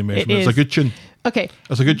any measurement. It's a is. good tune. Okay.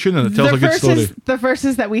 It's a good tune and it tells a good story. The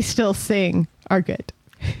verses that we still sing are good.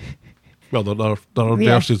 Well, there are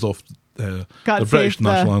Yeah. verses of the God British Save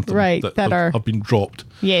the- national anthem right, that that are- have been dropped.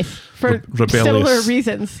 Yes. For Rebellious- similar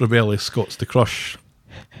reasons. Rebellious Scots to Crush,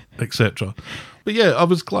 etc. But yeah, I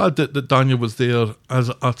was glad that Daniel was there as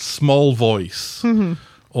a small voice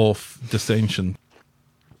of dissension.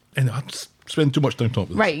 And I spend too much time talking about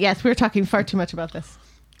this. Right. Yes. We're talking far too much about this.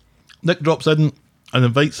 Nick drops in and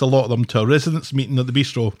invites a lot of them to a residents' meeting at the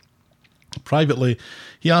bistro. Privately,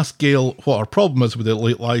 he asks Gail what her problem is with the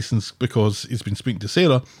late licence because he's been speaking to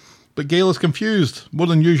Sarah, but Gail is confused, more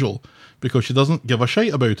than usual, because she doesn't give a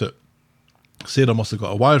shite about it. Sarah must have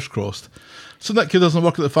got her wires crossed. So Nick, who doesn't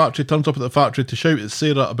work at the factory, turns up at the factory to shout at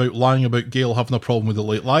Sarah about lying about Gail having a problem with the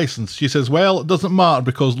late licence. She says, well, it doesn't matter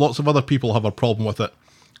because lots of other people have a problem with it.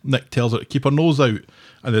 Nick tells her to keep her nose out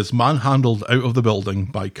and is manhandled out of the building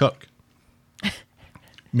by Kirk.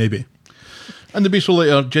 Maybe. In the bistro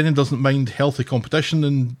later, Jenny doesn't mind healthy competition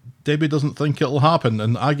and Debbie doesn't think it'll happen,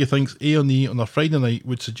 and Aggie thinks A&E on a Friday night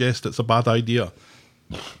would suggest it's a bad idea.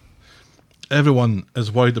 Everyone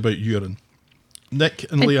is worried about urine. Nick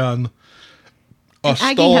and Leanne are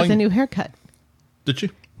Aggie stalling. has a new haircut. Did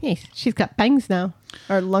she? Yes. She's got bangs now.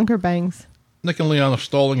 Or longer bangs. Nick and Leanne are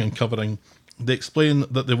stalling and covering. They explain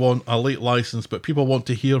that they want a late licence, but people want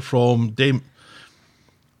to hear from Damon.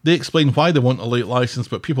 They explain why they want a late licence,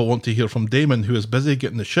 but people want to hear from Damon, who is busy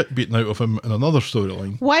getting the shit beaten out of him in another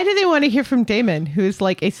storyline. Why do they want to hear from Damon, who's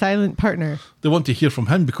like a silent partner? They want to hear from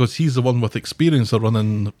him because he's the one with experience of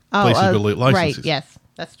running places with late licences. Right, yes,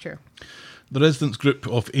 that's true. The residents' group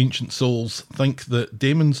of ancient souls think that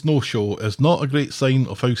Damon's no-show is not a great sign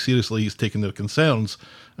of how seriously he's taken their concerns,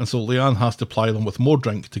 and so Leanne has to ply them with more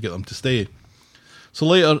drink to get them to stay. So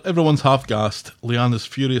later, everyone's half-gassed. Leanne is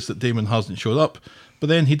furious that Damon hasn't showed up, but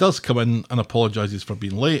then he does come in and apologises for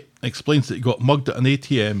being late, explains that he got mugged at an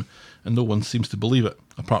ATM, and no one seems to believe it,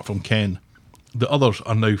 apart from Ken. The others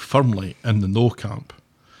are now firmly in the no camp.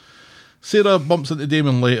 Sarah bumps into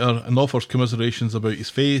Damon later and offers commiserations about his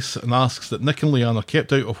face and asks that Nick and Leanne are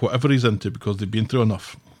kept out of whatever he's into because they've been through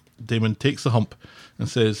enough. Damon takes the hump and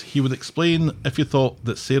says he would explain if he thought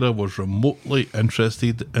that Sarah was remotely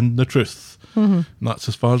interested in the truth. And that's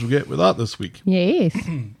as far as we get with that this week. Yes.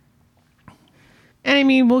 And I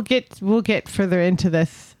mean, we'll get further into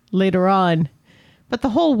this later on, but the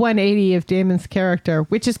whole 180 of Damon's character,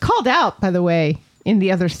 which is called out, by the way, in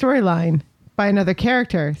the other storyline by another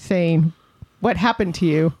character saying, "What happened to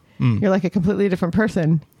you? You're like a completely different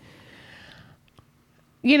person."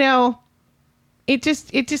 You know, it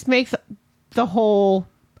just makes the whole,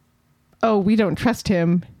 oh, we don't trust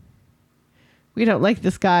him. We don't like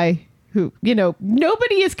this guy who,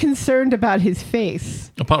 nobody is concerned about his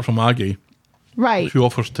face. Apart from Aggie. Right. Who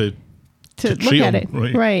offers to look treat at him.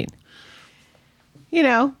 it. Right.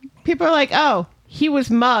 People are like, oh, he was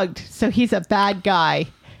mugged, so he's a bad guy.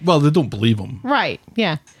 Well, they don't believe him. Right.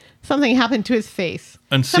 Yeah. Something happened to his face.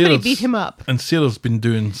 And Somebody beat him up. And Sarah's been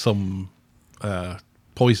doing some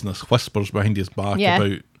poisonous whispers behind his back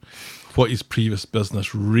about what his previous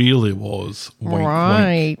business really was. Wink,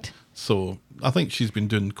 right. wink. So I think she's been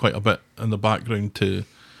doing quite a bit in the background to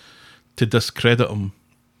discredit him.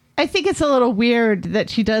 I think it's a little weird that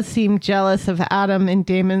she does seem jealous of Adam and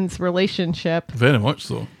Damon's relationship. Very much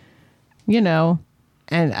so.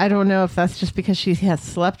 And I don't know if that's just because she has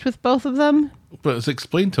slept with both of them. But it's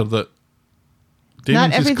explained to her that Not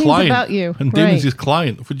Damon's his everything's client. about you. And Damon's Right. his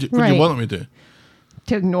client. What do you Right. want him to do?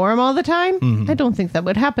 To ignore him all the time? Mm-hmm. I don't think that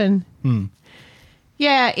would happen.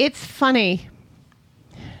 Yeah, it's funny.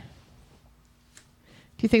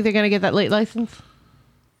 Do you think they're going to get that late license?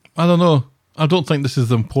 I don't know. I don't think this is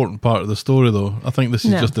the important part of the story, though. I think this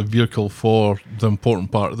is just a vehicle for the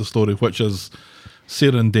important part of the story, which is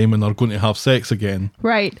Sarah and Damon are going to have sex again.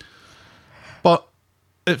 Right. But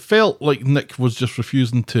it felt like Nick was just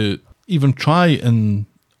refusing to even try and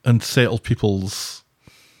settle people's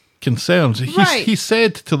concerns. Right. He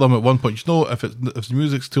said to them at one point, if the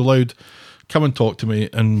music's too loud, come and talk to me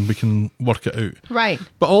and we can work it out. Right.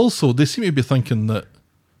 But also, they seem to be thinking that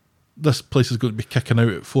this place is going to be kicking out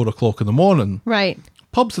at 4 o'clock in the morning. Right.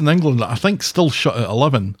 Pubs in England, I think, still shut at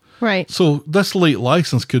 11. Right. So this late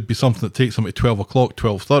license could be something that takes them to 12 o'clock,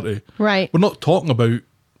 12:30. Right. We're not talking about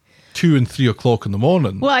 2 and 3 o'clock in the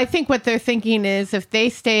morning. Well, I think what they're thinking is if they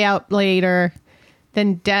stay out later,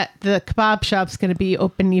 then the kebab shop's going to be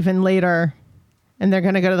open even later. And they're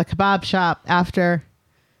going to go to the kebab shop after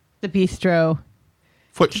the bistro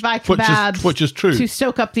which, to buy kebabs which is true. to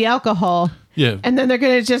soak up the alcohol. Yeah. And then they're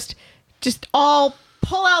going to just all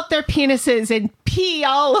pull out their penises and pee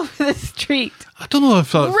all over the street. I don't know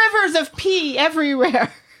if that's... Rivers of pee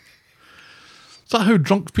everywhere. Is that how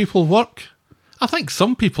drunk people work? I think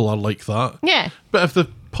some people are like that. Yeah. But if the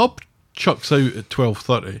pub chucks out at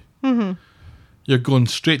 12:30, you're going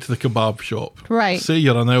straight to the kebab shop. Right. Say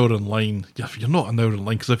you're an hour in line. You're not an hour in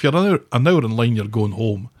line, because if you're an hour in line, you're going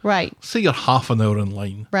home. Right. Say you're half an hour in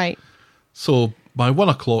line. Right. So by 1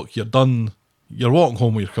 o'clock, you're done. You're walking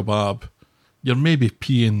home with your kebab. You're maybe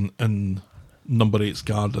peeing in number 8's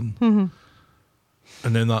garden.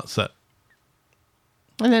 And then that's it.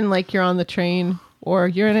 And then you're on the train or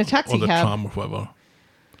you're in a taxi Or the cab. tram or whatever.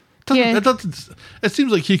 Yeah. It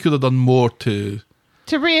seems like he could have done more to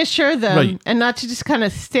reassure them, Right. and not to just kind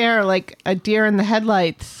of stare like a deer in the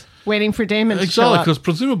headlights waiting for Damon to show exactly, up. because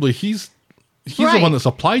presumably he's the Right. one that's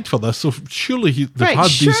applied for this, so surely they've Right. had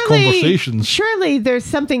these conversations. Surely there's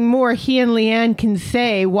something more he and Leanne can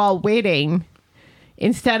say while waiting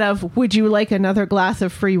instead of, would you like another glass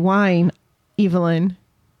of free wine, Evelyn?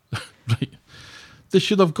 Right. They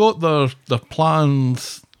should have got their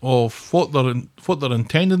plans of what they're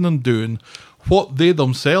intending on doing, what they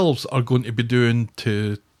themselves are going to be doing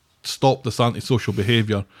to stop this antisocial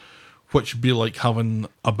behaviour, which would be like having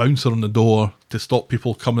a bouncer on the door to stop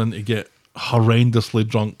people coming in to get horrendously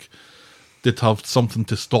drunk. They'd have something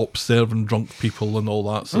to stop serving drunk people and all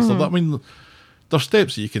that sort of stuff. I mean, there's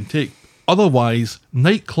steps that you can take. Otherwise,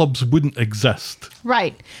 nightclubs wouldn't exist.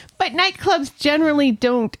 Right. But nightclubs generally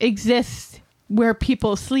don't exist where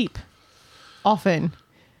people sleep often.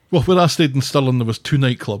 Well, where I stayed in Stirling, there was 2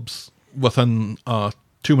 nightclubs within a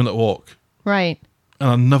 2-minute walk, Right. and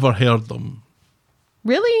I never heard them.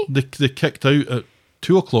 Really? They kicked out at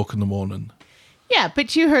 2 o'clock in the morning. Yeah,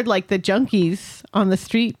 but you heard the junkies on the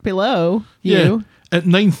street below you. Yeah, at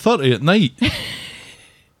 9:30 at night.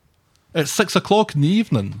 At 6 o'clock in the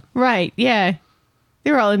evening. Right, yeah.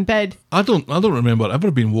 They were all in bed. I don't remember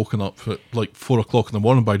ever being woken up at 4 o'clock in the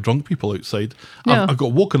morning by drunk people outside. No. I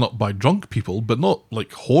got woken up by drunk people, but not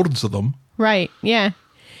hordes of them. Right, yeah.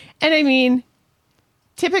 And I mean,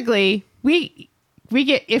 typically we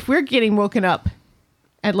get, if we're getting woken up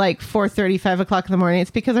at 4:30, 5 o'clock in the morning,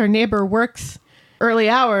 it's because our neighbor works early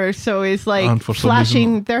hours, so is And for some flashing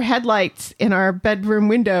reason- their headlights in our bedroom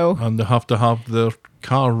window. And they have to have their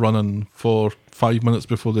car running for 5 minutes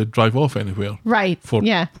before they drive off anywhere. Right. For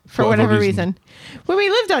for whatever reason. When we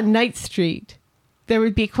lived on Knight Street, there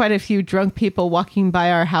would be quite a few drunk people walking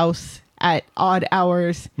by our house at odd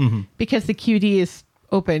hours because the QD is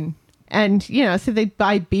open. And, so they'd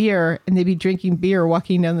buy beer and they'd be drinking beer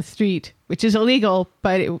walking down the street, which is illegal,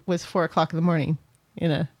 but it was 4 o'clock in the morning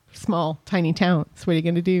in a small, tiny town. So what are you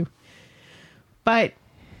going to do? But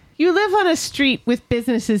you live on a street with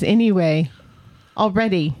businesses anyway,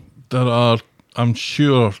 already. I'm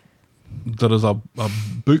sure there is a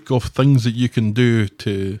book of things that you can do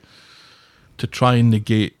to try and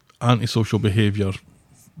negate antisocial behaviour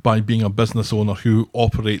by being a business owner who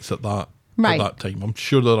operates at that time. I'm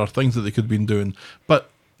sure there are things that they could have been doing. But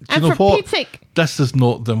do you know for what? Pete's sake, this is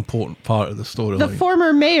not the important part of the storyline. the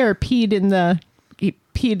former mayor peed in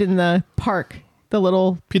the park, the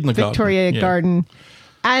little Peed in the Victoria garden.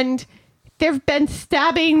 And there have been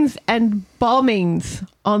stabbings and bombings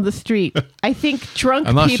on the street. I think drunk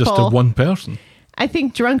and that's people... just to one person. I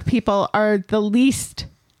think drunk people are the least...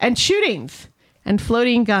 And shootings and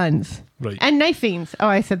floating guns. Right. And knifings. Oh,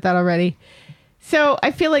 I said that already. So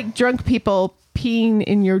I feel like drunk people peeing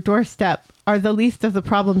in your doorstep are the least of the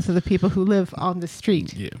problems of the people who live on the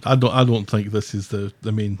street. Yeah, I don't think this is the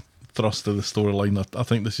main thrust of the storyline. I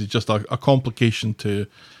think this is just a complication to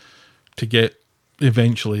get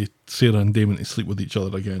eventually Sarah and Damon to sleep with each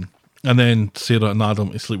other again, and then Sarah and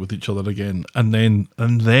Adam to sleep with each other again, and then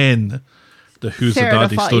the Who's the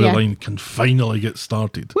Daddy storyline can finally get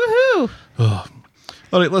started. Woohoo! Oh.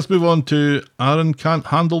 All right, let's move on to Aaron Can't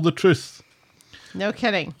Handle the Truth. No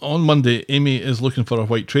kidding. On Monday, Amy is looking for her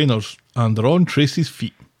white trainers, and they're on Tracy's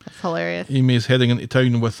feet. That's hilarious. Amy is heading into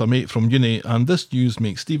town with a mate from uni, and this news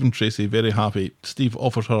makes Steve and Tracy very happy. Steve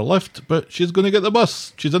offers her a lift, but she's going to get the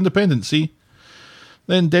bus. She's independent, see?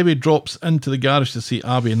 Then Debbie drops into the garage to see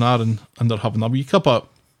Abby and Aaron, and they're having a wee cup-up.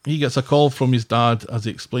 He gets a call from his dad as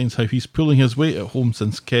he explains how he's pulling his weight at home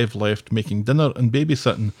since Kev left, making dinner and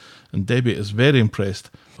babysitting, and Debbie is very impressed.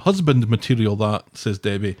 Husband material that, says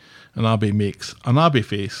Debbie, and Abby makes an Abby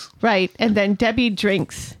face. Right, and then Debbie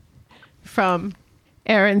drinks from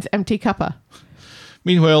Aaron's empty cuppa.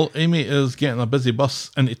 Meanwhile, Amy is getting a busy bus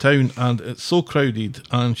into town, and it's so crowded,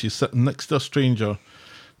 and she's sitting next to a stranger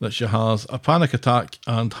that she has a panic attack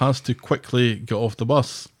and has to quickly get off the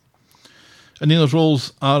bus. In Nina's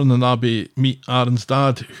roles, Aaron and Abby meet Aaron's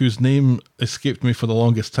dad, whose name escaped me for the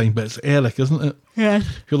longest time, but it's Eric, isn't it? Yeah.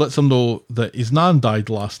 Who lets him know that his nan died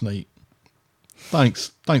last night.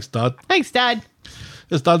 Thanks, Dad. Thanks, Dad.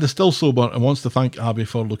 His dad is still sober and wants to thank Abby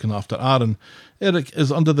for looking after Aaron. Eric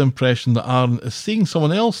is under the impression that Aaron is seeing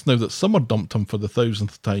someone else now that Summer dumped him for the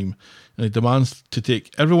 1000th time, and he demands to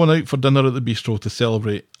take everyone out for dinner at the bistro to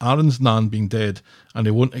celebrate Aaron's nan being dead, and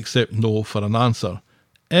he won't accept no for an answer.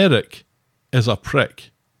 Eric is a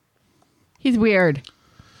prick. He's weird.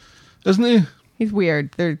 Isn't he? He's weird.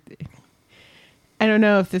 I don't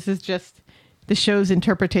know if this is just the show's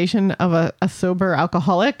interpretation of a sober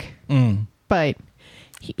alcoholic, but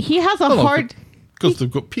he has a hard... Because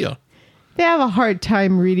they've got Peter. They have a hard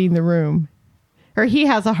time reading the room. Or he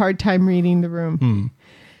has a hard time reading the room.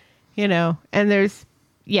 You know, and there's...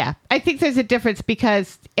 Yeah, I think there's a difference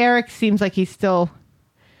because Eric seems like he's still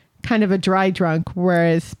kind of a dry drunk,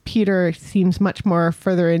 whereas Peter seems much more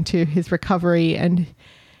further into his recovery and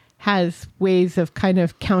has ways of kind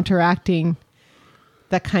of counteracting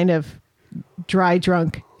that kind of dry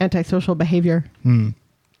drunk antisocial behavior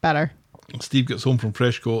better. Steve gets home from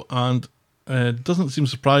Freshco and doesn't seem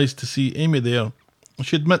surprised to see Amy there.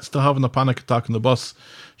 She admits to having a panic attack on the bus.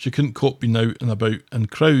 She couldn't cope being out and about in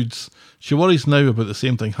crowds. She worries now about the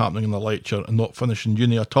same thing happening in the lecture and not finishing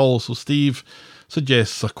uni at all, so Steve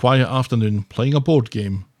suggests a quiet afternoon playing a board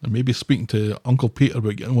game and maybe speaking to Uncle Peter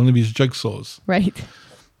about getting one of his jigsaws. Right.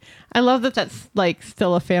 I love that that's like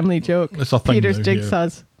still a family joke. It's a thing Peter's now,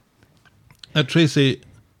 jigsaws. At Tracy?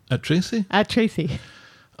 At Tracy.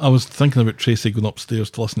 I was thinking about Tracy going upstairs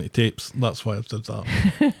to listen to tapes. That's why I said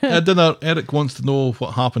that. At dinner, Eric wants to know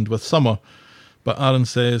what happened with Summer, but Aaron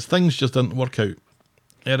says things just didn't work out.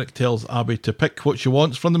 Eric tells Abby to pick what she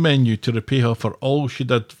wants from the menu to repay her for all she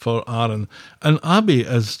did for Aaron, and Abby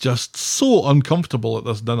is just so uncomfortable at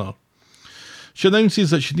this dinner. She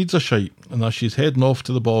announces that she needs a shite, and as she's heading off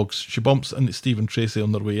to the bogs, she bumps into Steve and Tracy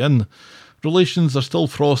on their way in. Relations are still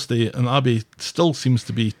frosty, and Abby still seems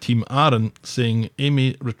to be Team Aaron, saying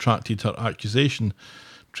Amy retracted her accusation.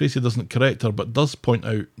 Tracy doesn't correct her, but does point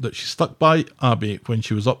out that she stuck by Abby when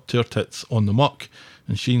she was up to her tits on the muck,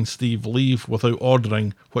 and she and Steve leave without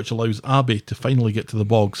ordering, which allows Abby to finally get to the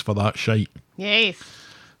bogs for that shite. Yes.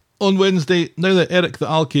 On Wednesday, now that Eric the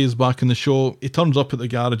Alky is back in the show, he turns up at the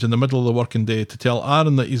garage in the middle of the working day to tell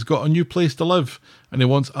Aaron that he's got a new place to live, and he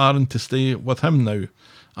wants Aaron to stay with him now.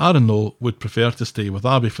 Aaron, though, would prefer to stay with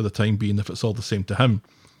Abby for the time being if it's all the same to him.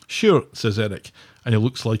 Sure, says Eric, and he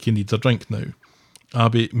looks like he needs a drink now.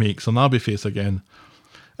 Abby makes an Abby face again.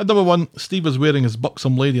 At number 1, Steve is wearing his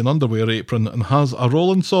buxom lady in underwear apron and has a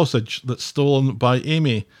rolling sausage that's stolen by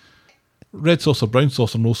Amy. Red sauce or brown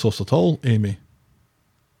sauce or no sauce at all, Amy?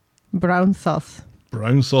 Brown sauce.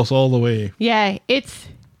 Brown sauce all the way. Yeah, it's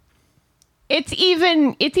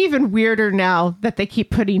even weirder now that they keep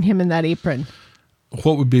putting him in that apron.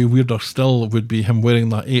 What would be weirder still would be him wearing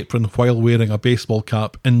that apron while wearing a baseball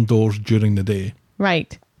cap indoors during the day.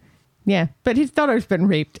 Right. Yeah, but his daughter's been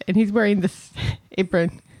raped and he's wearing this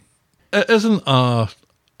apron. It isn't a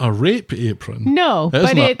rape apron. No,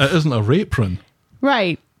 it but isn't a rape-ron.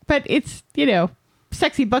 Right, but it's,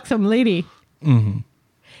 sexy buxom lady. Mm-hmm.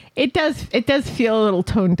 It does feel a little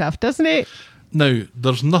tone deaf, doesn't it? Now,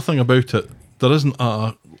 there's nothing about it. There isn't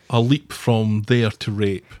a leap from there to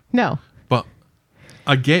rape. No. But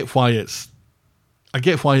I get why it's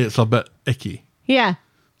a bit icky. Yeah.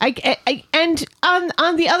 And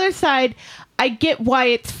on the other side, I get why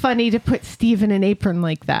it's funny to put Steve in an apron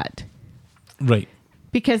like that. Right.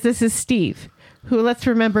 Because this is Steve, who, let's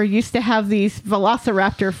remember, used to have these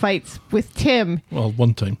velociraptor fights with Tim. Well,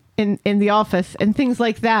 one time. In the office and things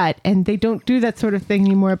like that. And they don't do that sort of thing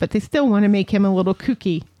anymore, but they still want to make him a little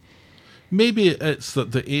kooky. Maybe it's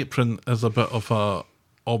that the apron is a bit of a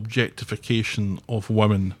objectification of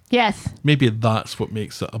women. Yes. Maybe that's what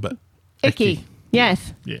makes it a bit icky.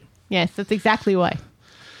 Yes. Yeah. Yes, that's exactly why.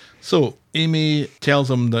 So, Amy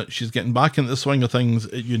tells him that she's getting back into the swing of things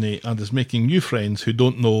at uni and is making new friends who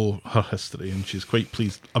don't know her history, and she's quite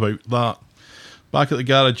pleased about that. Back at the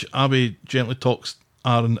garage, Abby gently talks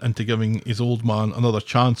Aaron into giving his old man another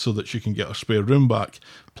chance so that she can get her spare room back.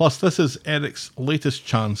 Plus, this is Eric's latest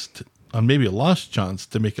chance, and maybe last chance,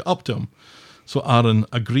 to make it up to him. So Aaron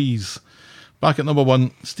agrees. Back at number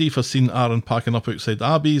 1, Steve has seen Aaron packing up outside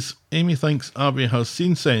Abby's. Amy thinks Abby has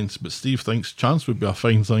seen sense, but Steve thinks chance would be a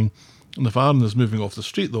fine thing. And if Aaron is moving off the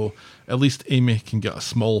street, though, at least Amy can get a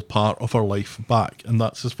small part of her life back. And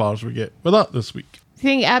that's as far as we get with that this week. I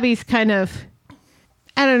think Abby's kind of,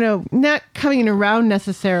 I don't know, not coming around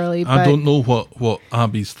necessarily. But I don't know what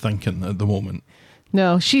Abby's thinking at the moment.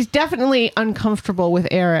 No, she's definitely uncomfortable with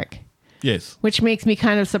Eric. Yes. Which makes me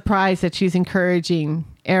kind of surprised that she's encouraging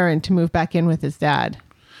Aaron to move back in with his dad.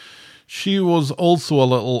 She was also a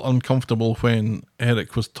little uncomfortable when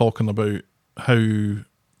Eric was talking about how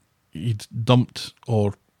he'd dumped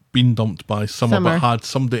or been dumped by someone Summer. but had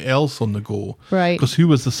somebody else on the go. Right. Because who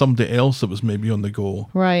was the somebody else that was maybe on the go?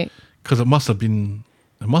 Right. Because it must have been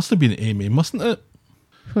Amy, mustn't it?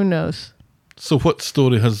 Who knows? So what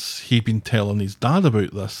story has he been telling his dad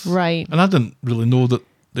about this? Right. And I didn't really know that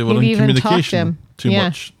they were Maybe in even talk to communication him. too Yeah.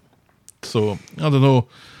 much. So, I don't know.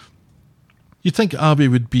 You think Abby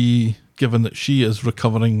would be, given that she is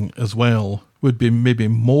recovering as well, would be maybe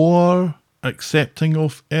more accepting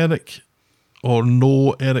of Eric or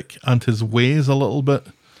know Eric and his ways a little bit?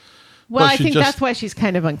 Well, But I she think just- that's why she's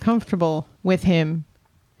kind of uncomfortable with him.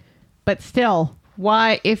 But still,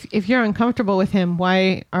 why, if you're uncomfortable with him,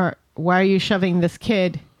 why are you shoving this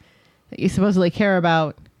kid that you supposedly care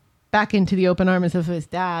about back into the open arms of his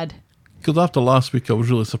dad? Because after last week, I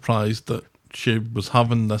was really surprised that she was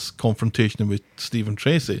having this confrontation with Steve and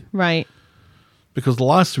Tracy. Right. Because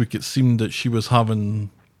last week it seemed that she was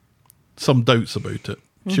having some doubts about it.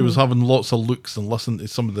 She was having lots of looks and listening to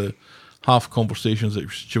some of the half conversations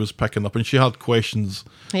that she was picking up, and she had questions.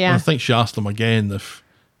 Yeah. And I think she asked him again if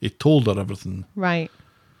he told her everything. Right.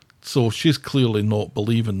 So she's clearly not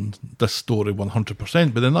believing this story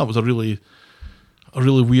 100%. But then that was a really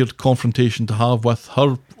weird confrontation to have with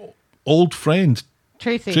her old friend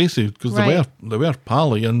Tracy. because Right. they were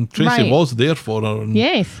pally, and Tracy Right. was there for her and,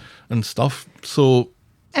 Yes. and stuff. So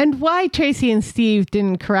And why Tracy and Steve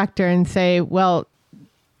didn't correct her and say, well,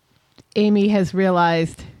 Amy has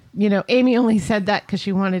realized, Amy only said that because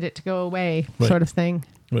she wanted it to go away, Right. sort of thing.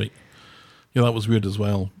 right, yeah, that was weird as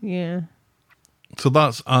well. Yeah. So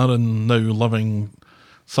that's Aaron now living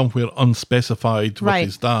somewhere unspecified with Right.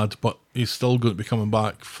 his dad, but he's still going to be coming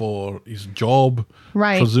back for his job,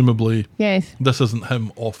 Right. presumably. Yes. This isn't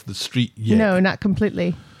him off the street yet. No, not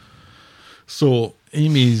completely. So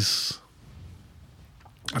Amy's,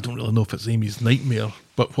 I don't really know if it's Amy's nightmare,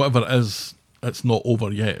 but whatever it is, it's not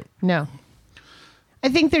over yet. No. I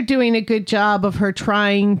think they're doing a good job of her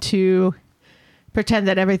trying to pretend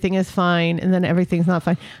that everything is fine and then everything's not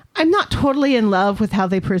fine. I'm not totally in love with how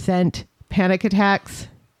they present panic attacks,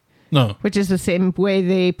 No. which is the same way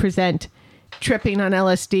they present tripping on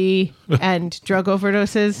LSD and drug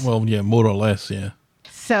overdoses. Well, yeah, more or less, yeah.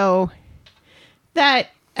 So that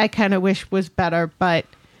I kind of wish was better, but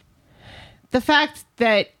the fact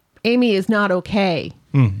that Amy is not okay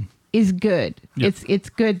is good. Yep. It's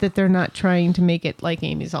good that they're not trying to make it like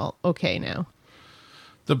Amy's all okay now.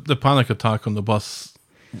 The panic attack on the bus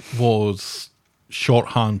was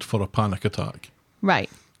shorthand for a panic attack. Right.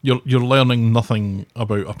 you're learning nothing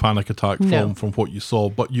about a panic attack No. film from what you saw,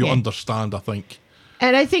 but you Yeah. understand, I think.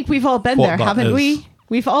 And I think we've all been What there, that haven't is. we?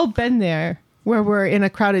 We've all been there where we're in a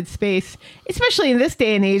crowded space, especially in this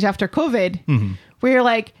day and age after COVID, where you're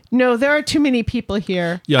like, no, there are too many people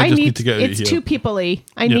here. Yeah, I just need to get out of It's here. too people-y.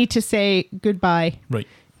 I Yeah. need to say goodbye. Right.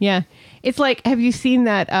 Yeah. It's like, have you seen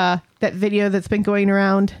that that video that's been going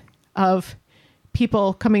around of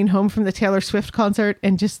people coming home from the Taylor Swift concert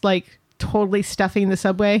and just like totally stuffing the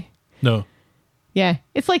subway? No, Yeah.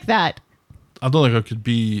 It's like that. I don't think I could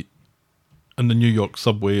be in the New York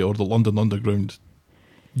subway or the London Underground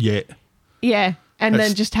yet. Yeah. And then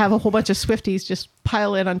It's- just have a whole bunch of Swifties just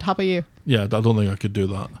pile in on top of you. Yeah, I don't think I could do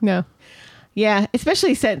that. No. Yeah.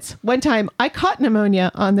 Especially since one time I caught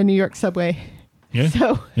pneumonia on the New York subway. Yeah,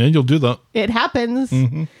 So yeah, you'll do that. it happens.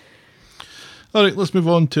 All right, let's move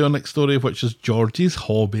on to our next story, which is George's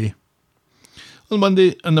hobby. On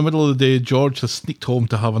Monday, in the middle of the day, George has sneaked home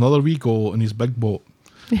to have another wee go in his big boat.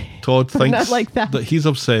 Todd thinks Not like that. he's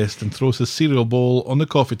obsessed and throws his cereal bowl on the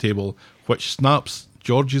coffee table, which snaps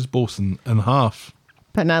George's bosun in half.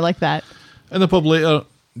 But not like that. In the pub later,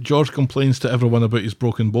 George complains to everyone about his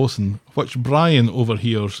broken bosun, which Brian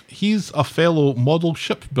overhears. He's a fellow model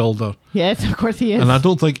shipbuilder, Yes, of course he is. and I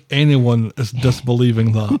don't think anyone is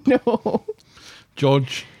disbelieving that. No.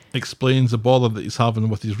 George explains the bother that he's having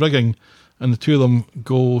with his rigging, and the two of them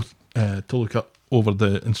go to look over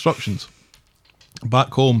the instructions.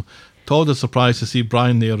 Back home, Todd is surprised to see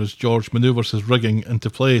Brian there as George manoeuvres his rigging into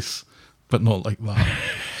place, but not like that.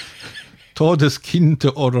 Todd is keen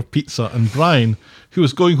to order pizza, and Brian, who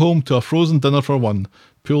is going home to a frozen dinner for one,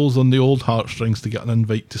 pulls on the old heartstrings to get an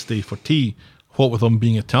invite to stay for tea. What with him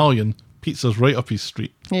being Italian, pizza's right up his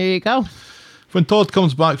street. There you go. When Todd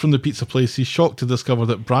comes back from the pizza place, he's shocked to discover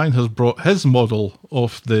that Brian has brought his model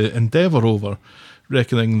of the Endeavour over,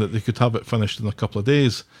 reckoning that they could have it finished in a couple of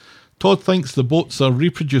days. Todd thinks the boats are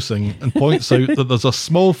reproducing and points out that there's a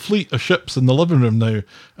small fleet of ships in the living room now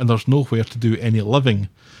and there's nowhere to do any living.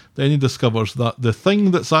 Then he discovers that the thing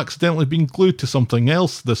that's accidentally been glued to something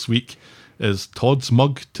else this week is Todd's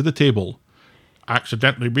mug to the table.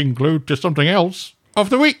 Accidentally being glued to something else of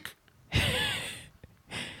the week.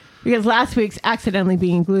 Because last week's accidentally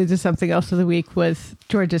being glued to something else of the week was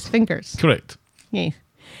George's fingers. Correct. Yes.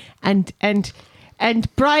 And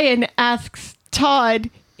Brian asks Todd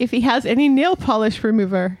if he has any nail polish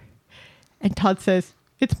remover. And Todd says,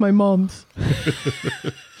 it's my mom's.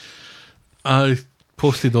 I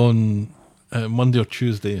posted on Monday or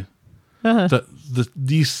Tuesday that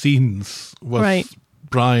these scenes with Right.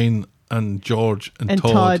 Brian and George and And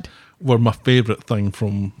Todd Todd. were my favourite thing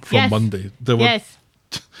from Yes. Monday. They were, Yes.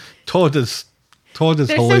 Todd is They're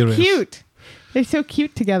hilarious. so cute. They're so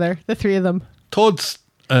cute together, the three of them. Todd's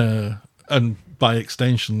and by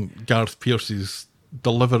extension Gareth Pierce's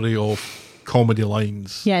delivery of comedy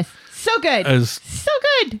lines Yes. So good. is So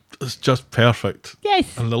good. just perfect.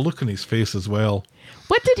 Yes. And the look on his face as well.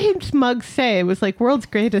 What did his mug say? It was like world's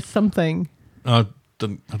greatest something. I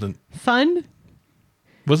didn't. Son?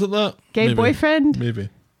 Was it that? Gay Maybe. boyfriend? Maybe.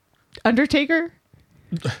 Undertaker?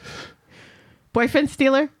 Boyfriend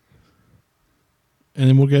stealer?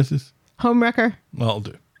 Any more guesses? Homewrecker? That'll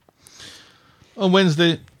do. On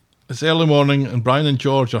Wednesday, it's early morning and Brian and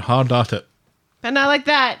George are hard at it, But not like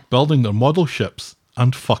that. building their model ships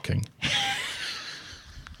and fucking.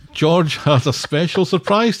 George has a special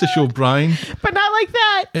surprise to show Brian. But not like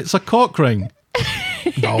that. It's a cock ring.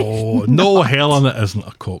 No, Helen, it isn't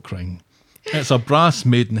a cock ring. It's a brass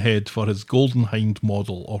maidenhead for his Golden Hind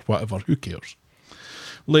model or whatever, who cares?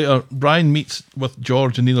 Later, Brian meets with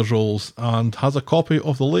George in Nina's Rolls and has a copy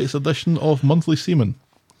of the latest edition of Monthly Seaman.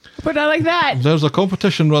 But not like that. There's a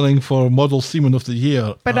competition running for Model Seaman of the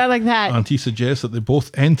Year. But not like that. And he suggests that they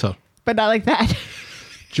both enter. But not like that.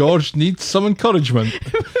 George needs some encouragement,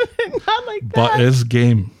 Not like that. but is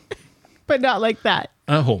game. But not like that.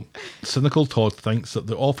 At home, cynical Todd thinks that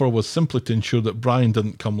the offer was simply to ensure that Brian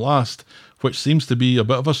didn't come last, which seems to be a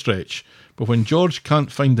bit of a stretch. But when George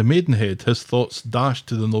can't find the maidenhead, his thoughts dash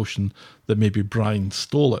to the notion that maybe Brian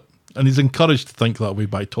stole it. And he's encouraged to think that way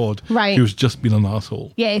by Todd, Right. who's just been an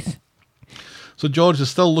asshole. Yes. So George is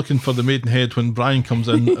still looking for the maidenhead when Brian comes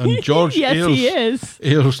in, and George Yes, he is.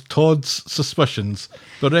 airs Todd's suspicions,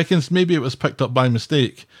 but reckons maybe it was picked up by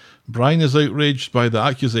mistake. Brian is outraged by the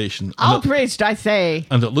accusation, Outraged, I say.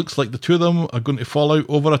 and it looks like the two of them are going to fall out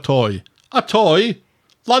over a toy. A toy?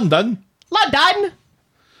 London? London!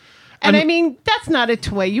 And And- I mean, that's not a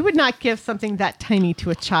toy. You would not give something that tiny to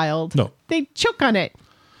a child. No. They'd choke on it.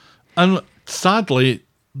 And sadly,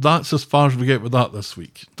 that's as far as we get with that this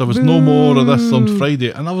week. There was no more of this on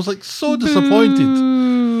Friday, and I was like so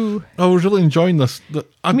disappointed. I was really enjoying this.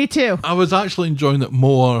 Me too. I was actually enjoying it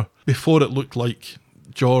more before it looked like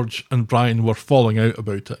George and Brian were falling out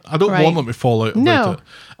about it. I don't Right. want them to fall out about No. it.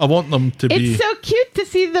 I want them to be... It's so cute to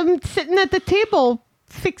see them sitting at the table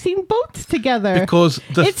fixing boats together. Because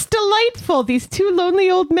it's delightful. These two lonely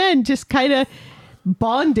old men just kind of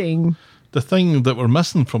bonding. the thing that we're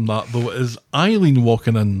missing from that, though, is Eileen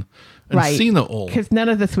walking in and Right. seeing it all. Because none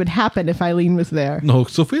of this would happen if Eileen was there. No,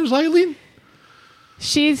 so where's Eileen?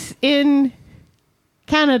 She's in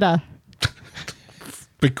Canada.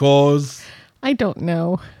 Because I don't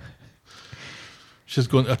know. she's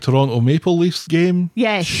going to a Toronto Maple Leafs game?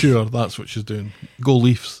 Yes. Sure, that's what she's doing. Go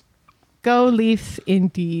Leafs. Go Leafs,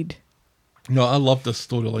 indeed. No, I love this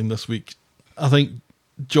storyline this week. I think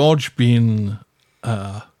George being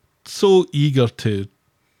so eager to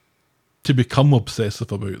become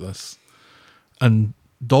obsessive about this and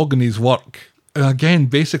dogging his work, and again,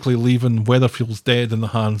 basically leaving Weatherfield's dead in the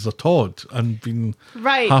hands of Todd and being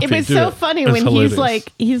Right. happy It was to do so it. funny It's when hilarious.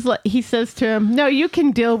 he says to him, "No, you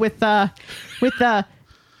can deal with the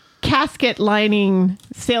casket lining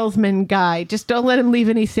salesman guy. Just don't let him leave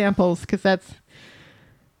any samples because that's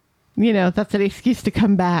an excuse to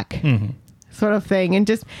come back." Sort of thing. And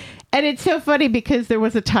it's so funny because there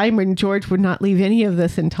was a time when George would not leave any of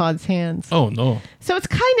this in Todd's hands. Oh, no. So it's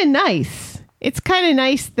kind of nice. It's kind of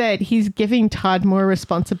nice that he's giving Todd more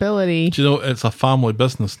responsibility. Do you know, it's a family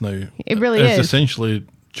business now. It really it's is. essentially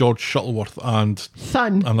George Shuttleworth and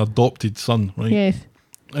Son. an adopted son, right? Yes,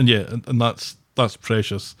 And yeah, and that's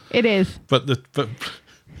precious. it is. But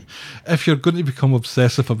if you're going to become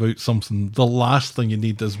obsessive about something, the last thing you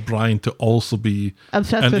need is Brian to also be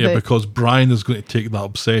Obsessed into with it. because Brian is going to take that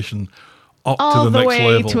obsession up All to the the next way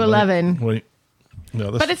level. to right? 11. Right. Yeah,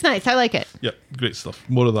 But it's nice. I like it. yeah, great stuff.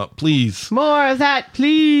 More of that, please. More of that,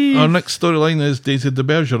 please. Our next storyline is Daisy de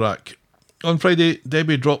Bergerac. On Friday,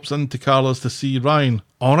 Debbie drops into Carla's to see Ryan.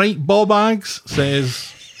 All right, ball bags,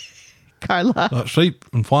 says. Carla. That's right.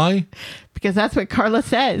 And why? Because that's what Carla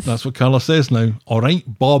says. That's what Carla says now. All right,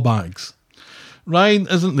 ball bags. Ryan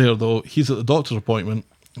isn't there, though. He's at the doctor's appointment.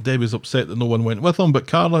 Debbie's upset that no one went with him, but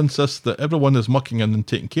Carla insists that everyone is mucking in and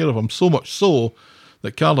taking care of him, so much so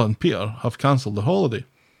that Carla and Peter have cancelled the holiday.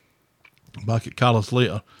 Back at Carla's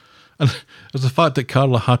later. And it's the fact that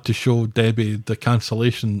Carla had to show Debbie the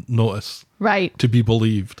cancellation notice Right. to be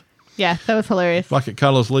believed. Yeah, that was hilarious. Back at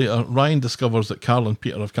Carla's later, Ryan discovers that Carla and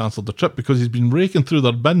Peter have cancelled the trip because he's been raking through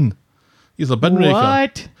their bin. He's a bin raker.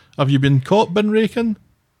 What? Have you been caught bin raking?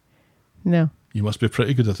 No, You must be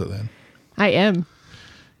pretty good at it then. I am.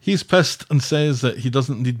 He's pissed and says that he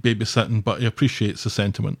doesn't need babysitting, but he appreciates the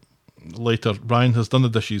sentiment. Later, Ryan has done the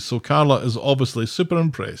dishes, so Carla is obviously super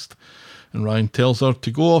impressed. And Ryan tells her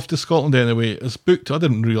to go off to Scotland anyway. It's booked. I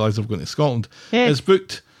didn't realise they were going to Scotland. Yes. It's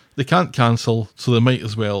booked. They can't cancel, so they might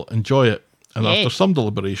as well enjoy it. And Yes. after some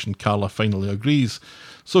deliberation, Carla finally agrees.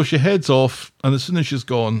 So she heads off, and as soon as she's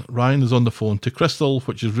gone, Ryan is on the phone to Crystal,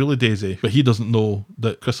 which is really Daisy, but he doesn't know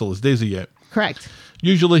that Crystal is Daisy yet. Correct.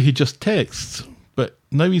 Usually he just texts, but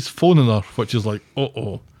now he's phoning her, which is like,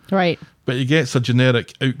 uh-oh. Right. But he gets a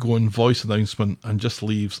generic outgoing voice announcement and just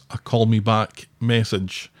leaves a call me back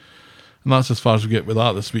message. And that's as far as we get with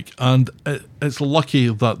that this week. And it's lucky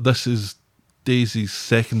that this is Daisy's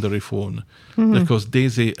secondary phone because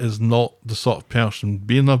Daisy is not the sort of person,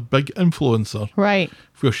 being a big influencer, Right.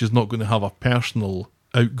 where she's not going to have a personal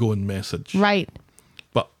outgoing message. Right.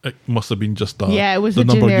 But it must have been just Yeah, it was the a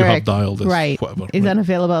number generic. you have dialed is right. whatever. Is right?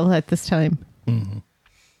 unavailable at this time. Do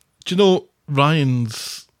you know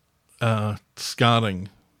Ryan's scarring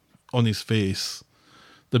on his face?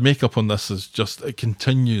 The makeup on this is just, it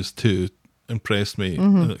continues to impress me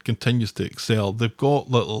and it continues to excel. They've got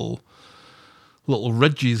little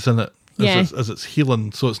ridges in it as it's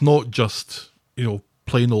healing. So it's not just,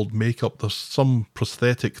 plain old makeup. There's some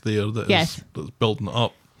prosthetic there that Yes. that's building it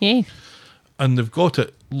up. Yeah. And they've got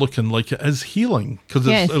it looking like it is healing because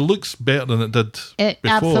Yes. it looks better than it did before.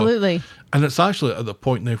 Absolutely. And it's actually at the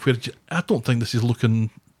point now where I don't think this is looking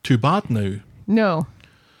too bad now. No.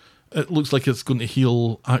 It looks like it's going to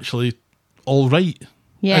heal actually all right.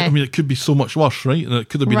 Yeah. I mean, it could be so much worse, right? And it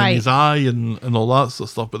could have been in Right. his eye and all that sort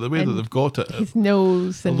of stuff. But the way that And they've got it, His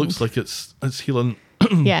nose. it And looks like it's healing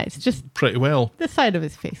yeah, it's just pretty well. the side of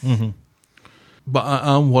his face. But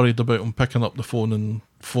I am worried about him picking up the phone and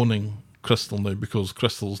phoning Crystal now because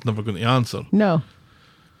Crystal's never going to answer. No.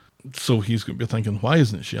 So he's going to be thinking, why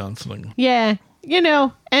isn't she answering? Yeah.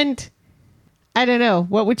 And I don't know.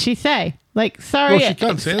 What would she say? Like, sorry. Well, she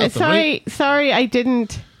can't say anything,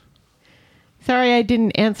 Sorry, I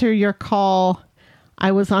didn't answer your call.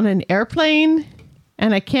 I was on an airplane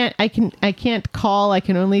and I can't call. I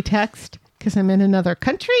can only text because I'm in another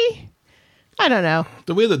country. I don't know.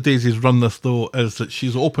 The way that Daisy's run this, though, is that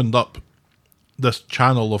she's opened up this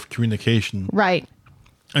channel of communication. Right.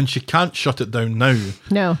 And she can't shut it down now.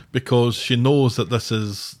 No. Because she knows that this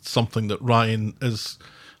is something that Ryan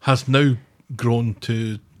has now grown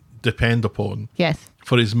to depend upon. Yes.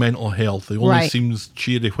 For his mental health. He only Right. seems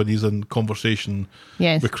cheery when he's in conversation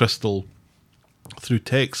Yes. with Crystal through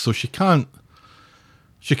text. So she can't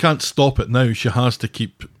stop it now. She has to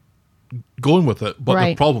keep going with it. But the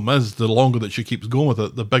Right. problem is, the longer that she keeps going with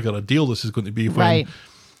it, the bigger a deal this is going to be when Right.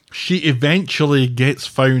 she eventually gets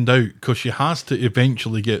found out, because she has to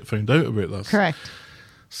eventually get found out about this. Correct.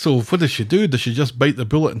 So what does she do? Does she just bite the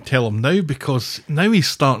bullet and tell him now? Because now he's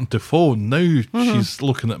starting to phone. Now she's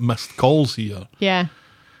looking at missed calls here. Yeah.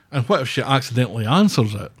 And what if she accidentally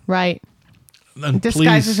answers it? Right. And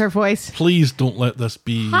Disguises her voice. Please don't let this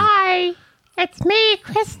be... Hi, it's me,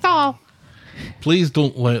 Crystal. Please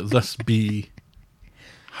don't let this be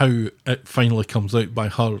how it finally comes out, by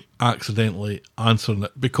her accidentally answering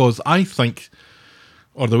it. Because I think,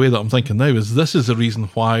 or the way that I'm thinking now, is this is the reason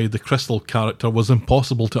why the Crystal character was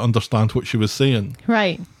impossible to understand what she was saying.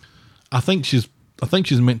 Right. I think she's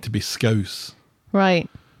meant to be Scouse. Right.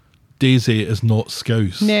 Daisy is not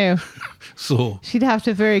Scouse. No. So She'd have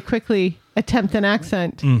to very quickly attempt an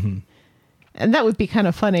accent. Mm-hmm. And that would be kind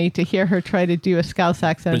of funny to hear her try to do a Scouse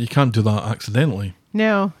accent. but you can't do that accidentally.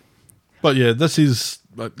 No. But yeah, this is,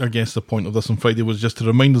 I guess the point of this on Friday was just to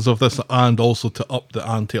remind us of this, and also to up the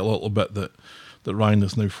ante a little bit that Ryan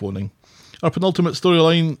is now phoning. Our penultimate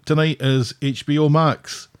storyline tonight is HBO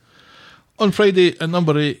Max. On Friday at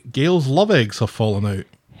number 8, Gail's love eggs have fallen out.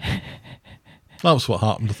 That's what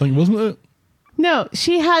happened, I think, wasn't it? No,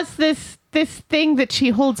 she has this thing that she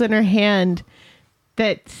holds in her hand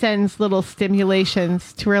that sends little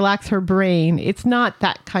stimulations to relax her brain. It's not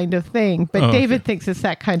that kind of thing, but David thinks it's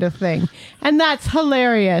that kind of thing. And that's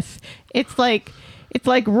hilarious. It's like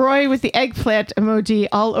Roy with the eggplant emoji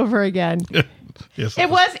all over again. Yes, It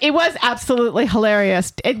was absolutely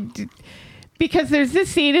hilarious. Because there's this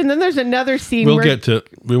scene and then there's another scene We'll where get to it.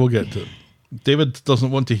 We will get to it. David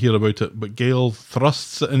doesn't want to hear about it, but Gail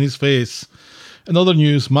thrusts it in his face. In other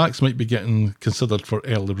news, Max might be getting considered for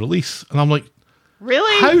early release. And I'm like,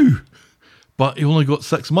 really? how? But he only got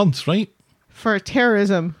 6 months, right? For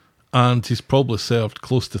terrorism. And he's probably served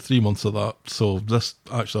close to 3 months of that. So this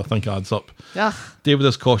actually, I think, adds up. Ugh. David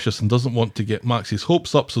is cautious and doesn't want to get Max's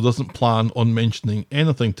hopes up, so doesn't plan on mentioning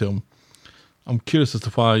anything to him. I'm curious as to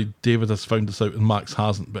why David has found this out and Max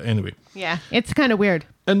hasn't, but anyway. Yeah, it's kind of weird.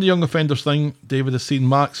 In the young offenders thing, David has seen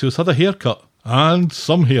Max, who's had a haircut, and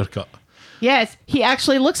some haircut. Yes, he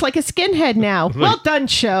actually looks like a skinhead now. Right. Well done,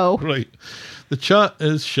 show. Right. The chat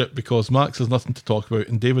is shit because Max has nothing to talk about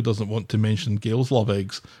and David doesn't want to mention Gail's love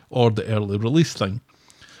eggs or the early release thing.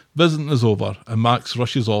 Visiting is over and Max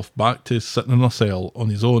rushes off back to sitting in a cell on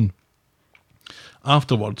his own.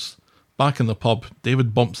 Afterwards, back in the pub,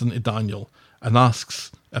 David bumps into Daniel and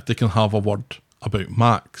asks if they can have a word about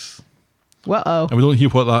Max. Uh-oh. And we don't hear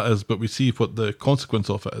what that is, but we see what the consequence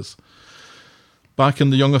of it is. Back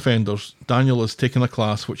in the young offenders, Daniel is taking a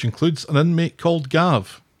class which includes an inmate called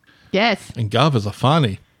Gav. Yes, And Gav is a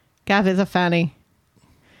fanny. Gav is a fanny.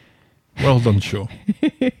 Well done, show.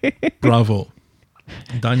 Bravo.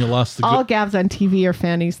 Daniel asks the All group. Gavs on TV are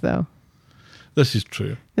fannies, though. This is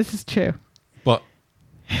true. This is true. But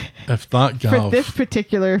if that For Gav, this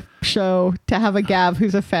particular show, to have a Gav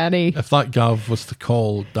who's a fanny. if that Gav was to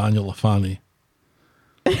call Daniel a fanny,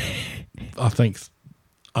 I think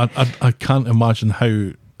I can't imagine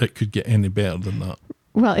how it could get any better than that.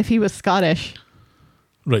 Well, if he was Scottish.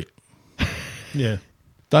 Right. Yeah.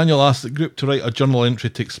 Daniel asked the group to write a journal entry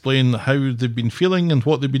to explain how they've been feeling and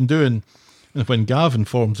what they've been doing. And when Gav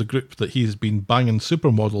informs the group that he's been banging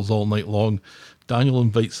supermodels all night long, Daniel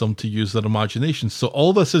invites them to use their imagination. So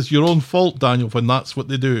all this is your own fault, Daniel, when that's what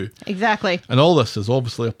they do. Exactly. And all this is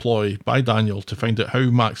obviously a ploy by Daniel to find out how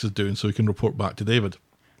Max is doing so he can report back to David.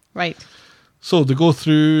 Right. So they go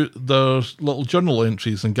through their little journal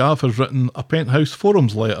entries, and Gav has written a Penthouse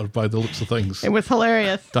Forums letter by the looks of things. It was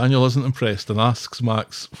hilarious. Daniel isn't impressed and asks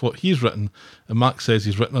Max what he's written, and Max says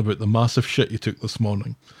he's written about the massive shit he took this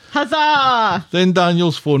morning. Huzzah! Then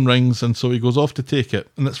Daniel's phone rings, and so he goes off to take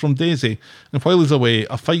it, and it's from Daisy. And while he's away,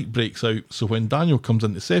 a fight breaks out, so when Daniel comes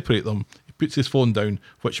in to separate them, he puts his phone down,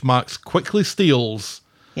 which Max quickly steals.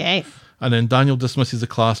 Yes. And then Daniel dismisses the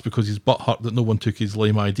class because he's butthurt that no one took his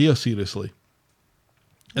lame idea seriously.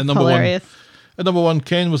 And Hilarious. number one,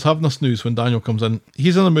 Ken was having a snooze when Daniel comes in.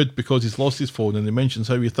 He's in a mood because he's lost his phone, and he mentions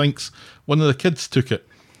how he thinks one of the kids took it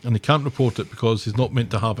and he can't report it because he's not meant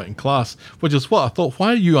to have it in class, which is what I thought.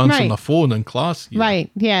 Why are you answering Right. a phone in class here? Right,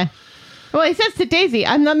 yeah. Well, he says to Daisy,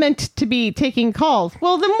 I'm not meant to be taking calls.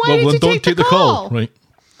 Well, then why did you don't take the call? Right.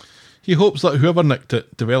 He hopes that whoever nicked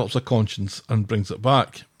it develops a conscience and brings it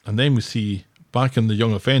back. And then we see, back in the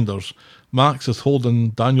Young Offenders, Max is holding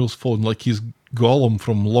Daniel's phone like he's Gollum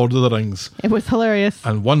from Lord of the Rings. It was hilarious.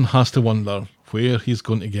 And one has to wonder where he's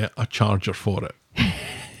going to get a charger for it.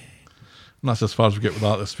 And that's as far as we get with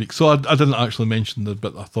that this week. So I didn't actually mention the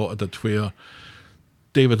bit I thought I did where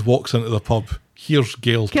David walks into the pub, hears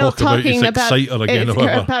Gail talk about his exciter again or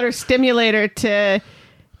whatever. About her stimulator to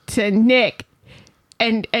Nick.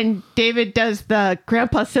 And David does the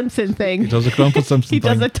Grandpa Simpson thing. He does a Grandpa Simpson he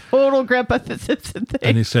thing. He does a total Grandpa Simpson thing.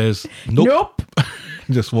 And he says, nope.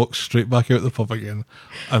 He just walks straight back out the pub again.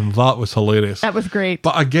 And that was hilarious. That was great.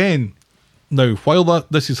 But again, now, while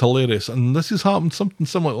this is hilarious, and this has happened, something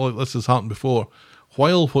similar like this has happened before,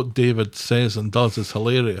 while what David says and does is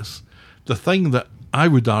hilarious, the thing that I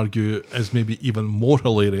would argue is maybe even more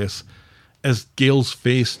hilarious is Gail's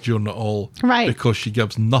face during it all. Right. Because she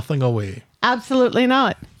gives nothing away. Absolutely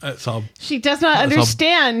not. She does not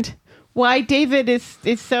understand why David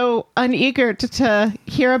is so uneager to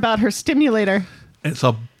hear about her stimulator. It's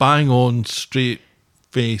a bang-on straight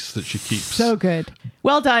face that she keeps. So good.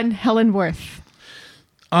 Well done, Helen Worth.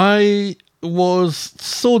 I was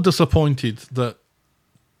so disappointed that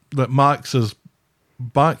Max is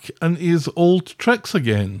back in his old tricks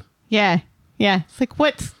again. Yeah. It's like,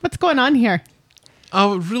 what's going on here?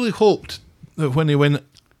 I really hoped that when he went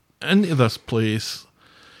into this place,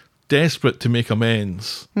 desperate to make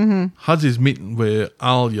amends, has his meeting with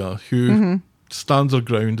Alia, who stands her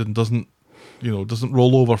ground and doesn't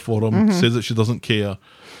roll over for him, says that she doesn't care.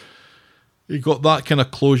 He got that kind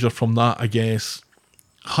of closure from that, I guess.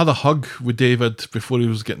 Had a hug with David before he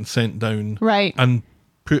was getting sent down. Right. And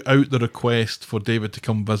put out the request for David to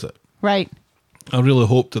come visit. Right. I really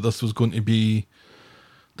hoped that this was going to be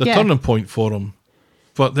the turning point for him.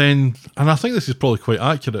 But then, and I think this is probably quite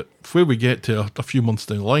accurate, where we get to a few months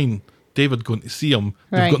down the line, David going to see him,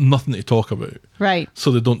 they've got nothing to talk about. Right.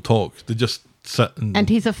 So they don't talk. They just sit and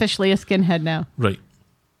he's officially a skinhead now. Right.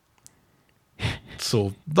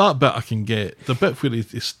 So that bit I can get. The bit where he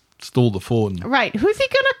stole the phone. Right. Who's he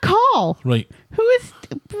going to call? Right. Who is...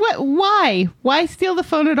 Why? Why steal the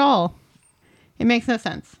phone at all? It makes no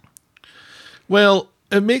sense. Well,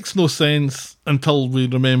 it makes no sense until we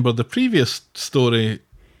remember the previous story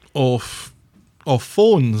of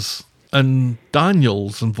phones and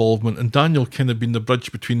Daniel's involvement, and Daniel kind of being the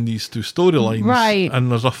bridge between these two storylines. Right.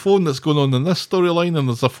 And there's a phone that's going on in this storyline, and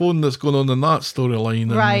there's a phone that's going on in that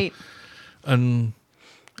storyline. Right. And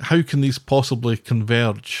how can these possibly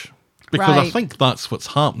converge? Because I think that's what's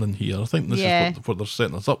happening here. I think this is what they're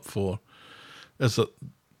setting us up for, is that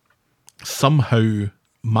somehow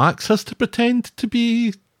Max has to pretend to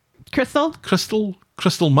be Crystal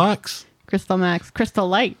Max. Crystal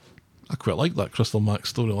Light. I quite like that Crystal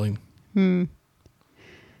Max storyline. Do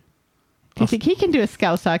you think he can do a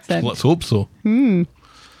Scouse accent? Let's hope so.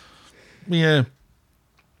 Yeah.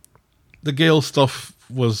 The Gale stuff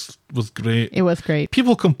was great. It was great.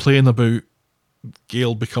 People complain about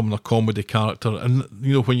Gale becoming a comedy character, and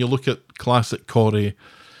when you look at classic Corrie,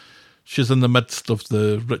 she's in the midst of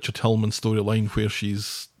the Richard Hillman storyline where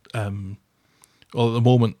she's at the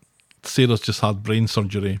moment Sarah's just had brain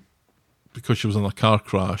surgery because she was in a car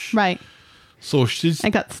crash. Right. So I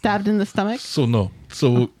got stabbed in the stomach.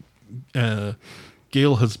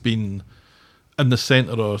 Gale has been in the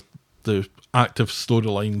centre of the active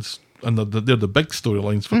storylines, and they're the big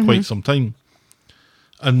storylines for quite some time.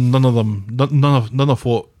 And none of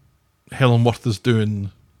what Helen Worth is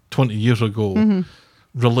doing 20 years ago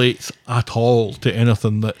relates at all to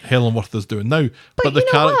anything that Helen Worth is doing now. But the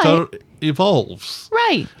character evolves.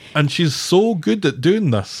 Right. And she's so good at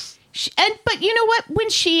doing this. But you know what? When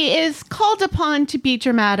she is called upon to be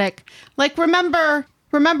dramatic, like remember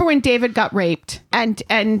when David got raped and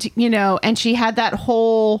she had that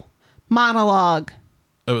whole monologue.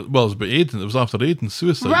 It was about Aiden. It was after Aiden's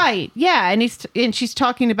suicide. Right. Yeah. And she's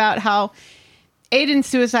talking about how Aiden's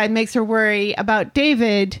suicide makes her worry about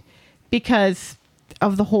David because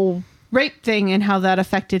of the whole rape thing and how that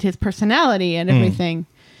affected his personality and everything.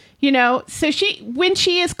 So when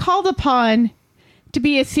she is called upon to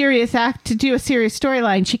be a serious act, to do a serious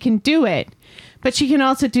storyline, she can do it. But she can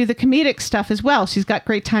also do the comedic stuff as well. She's got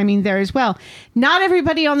great timing there as well. Not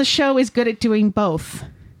everybody on the show is good at doing both.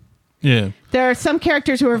 Yeah. There are some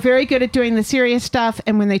characters who are very good at doing the serious stuff,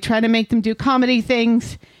 and when they try to make them do comedy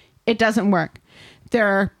things, it doesn't work. There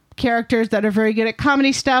are characters that are very good at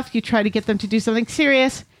comedy stuff. You try to get them to do something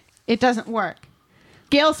serious, it doesn't work.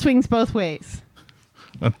 Gale swings both ways.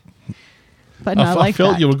 but not like I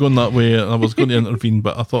felt that. you were going that way, and I was going to intervene,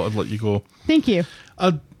 but I thought I'd let you go. Thank you.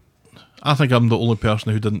 I think I'm the only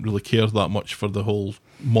person who didn't really care that much for the whole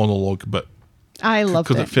monologue, but I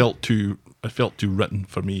loved it. because it felt too written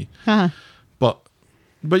for me. Uh-huh.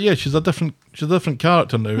 But yeah, she's a different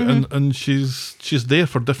character now, and she's there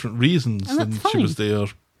for different reasons And than that's she was fine. there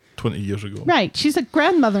 20 years ago. Right. She's a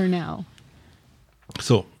grandmother now.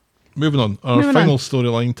 So, moving on. Our final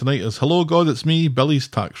storyline tonight is, hello God, it's me, Billy's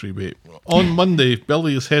tax rebate. On Monday,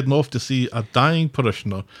 Billy is heading off to see a dying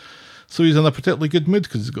parishioner. So he's in a particularly good mood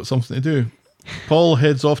because he's got something to do. Paul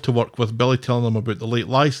heads off to work with Billy telling him about the late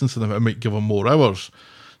licence and if it might give him more hours.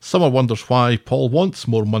 Summer wonders why Paul wants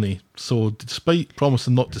more money. So despite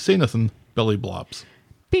promising not to say anything, Billy blabs.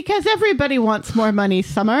 Because everybody wants more money,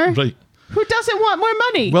 Summer. Right. Who doesn't want more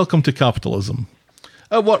money? Welcome to capitalism.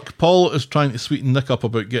 At work, Paul is trying to sweeten Nick up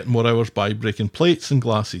about getting more hours by breaking plates and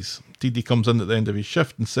glasses. Dee Dee comes in at the end of his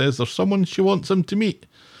shift and says there's someone she wants him to meet.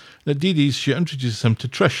 And at Dee Dee's, she introduces him to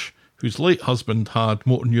Trish, whose late husband had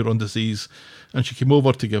motor neuron disease, and she came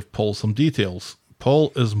over to give Paul some details.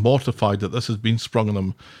 Paul is mortified that this has been sprung on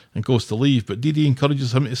him and goes to leave, but Dee Dee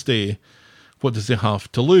encourages him to stay. What does he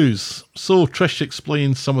have to lose? So Trish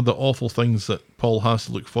explains some of the awful things that Paul has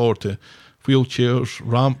to look forward to. Wheelchairs,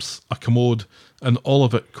 ramps, a commode, and all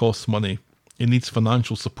of it costs money. He needs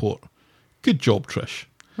financial support. Good job, Trish.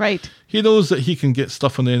 Right. He knows that he can get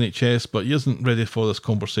stuff on the NHS, but he isn't ready for this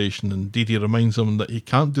conversation, and Dee Dee reminds him that he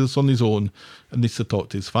can't do this on his own and needs to talk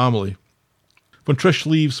to his family. When Trish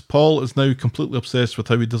leaves, Paul is now completely obsessed with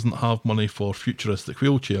how he doesn't have money for futuristic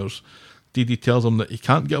wheelchairs. Dee Dee tells him that he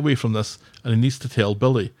can't get away from this and he needs to tell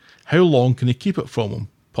Billy. How long can he keep it from him?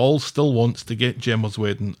 Paul still wants to get Gemma's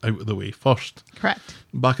wedding out of the way first. Correct.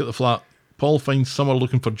 Back at the flat, Paul finds Summer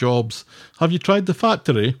looking for jobs. Have you tried the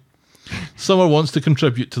factory? Summer wants to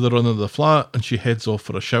contribute to the run of the flat and she heads off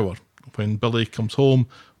for a shower. When Billy comes home,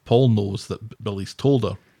 Paul knows that Billy's told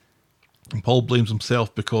her. And Paul blames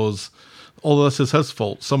himself because all of this is his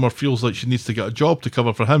fault. Summer feels like she needs to get a job to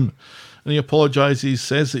cover for him. And he apologises,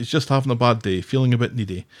 says that he's just having a bad day, feeling a bit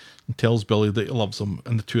needy, and tells Billy that he loves him,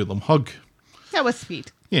 and the two of them hug. That was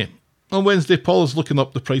sweet. Yeah. On Wednesday, Paul is looking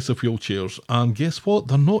up the price of wheelchairs, and guess what?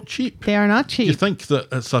 They're not cheap. They are not cheap. You think that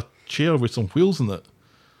it's a chair with some wheels in it.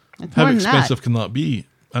 It's How more than expensive can that be?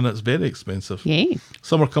 And it's very expensive. Yay.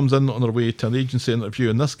 Summer comes in on her way to an agency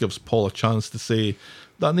interview, and this gives Paul a chance to say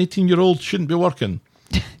that an 18-year-old shouldn't be working.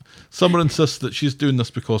 Summer insists that she's doing this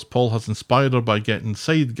because Paul has inspired her by getting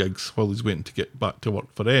side gigs while he's waiting to get back to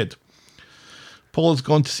work for Ed. Paul has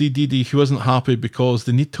gone to see Dee Dee, who isn't happy because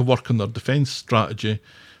they need to work on their defence strategy.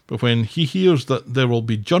 But when he hears that there will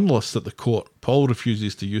be journalists at the court, Paul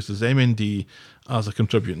refuses to use his MND as a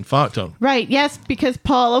contributing factor. Right, yes, because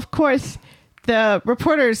Paul, of course, the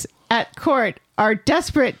reporters at court are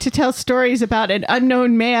desperate to tell stories about an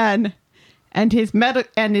unknown man and his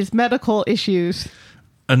medical issues.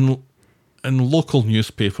 In local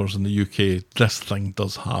newspapers in the UK, this thing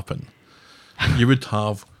does happen. You would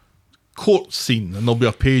have court scene, and there'll be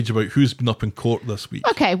a page about who's been up in court this week.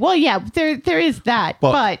 Okay, well, yeah, there is that,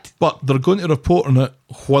 but they're going to report on it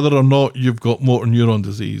whether or not you've got motor neuron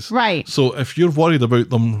disease. Right. So if you're worried about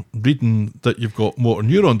them reading that you've got motor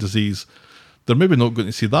neuron disease, they're maybe not going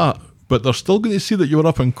to see that, but they're still going to see that you were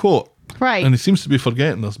up in court. Right. And he seems to be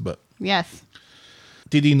forgetting this bit. Yes.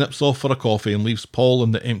 Dee Dee nips off for a coffee and leaves Paul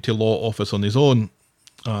in the empty law office on his own.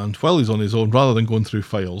 And while he's on his own, rather than going through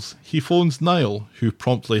files, he phones Niall, who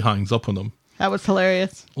promptly hangs up on him. That was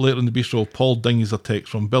hilarious. Later in the bistro, Paul dingies a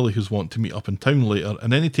text from Billy, who's wanting to meet up in town later,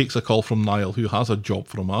 and then he takes a call from Niall, who has a job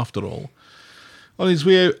for him after all. On his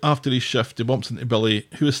way out after his shift, he bumps into Billy,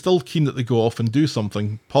 who is still keen that they go off and do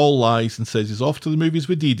something. Paul lies and says he's off to the movies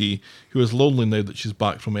with Dee Dee, who is lonely now that she's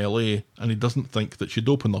back from LA, and he doesn't think that she'd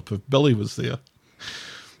open up if Billy was there.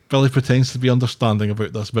 Billy pretends to be understanding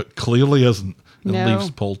about this, but clearly isn't, and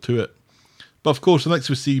leaves Paul to it. But of course, the next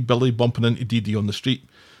we see Billy bumping into Dee Dee on the street.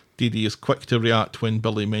 Dee Dee is quick to react when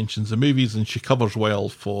Billy mentions the movies, and she covers well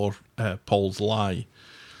for Paul's lie.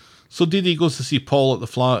 So Dee Dee goes to see Paul at the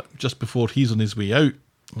flat just before he's on his way out,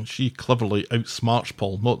 and she cleverly outsmarts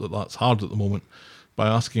Paul, not that that's hard at the moment, by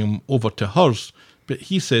asking him over to hers, but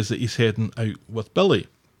he says that he's heading out with Billy.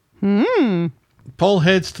 Paul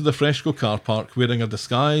heads to the Fresco car park wearing a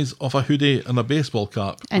disguise of a hoodie and a baseball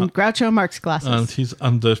cap. And Groucho Marx glasses.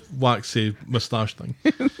 And the waxy moustache thing.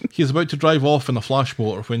 He's about to drive off in a flash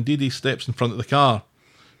motor when Dee Dee steps in front of the car.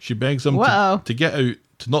 She begs him to get out,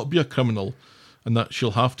 to not be a criminal, and that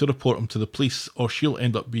she'll have to report him to the police or she'll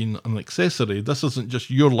end up being an accessory. This isn't just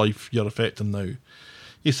your life you're affecting now.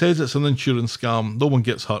 He says it's an insurance scam, no one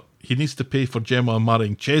gets hurt. He needs to pay for Gemma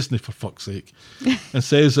marrying Chesney, for fuck's sake. And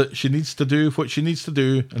says that she needs to do what she needs to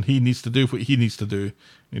do, and he needs to do what he needs to do. And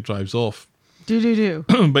he drives off. Do.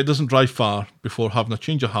 But he doesn't drive far before having a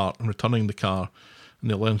change of heart and returning the car.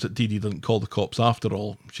 And he learns that Dee Dee didn't call the cops after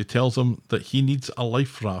all. She tells him that he needs a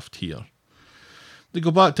life raft here. They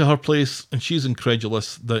go back to her place, and she's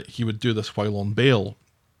incredulous that he would do this while on bail.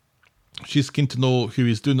 She's keen to know who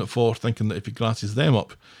he's doing it for, thinking that if he grasses them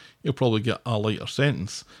up, he'll probably get a lighter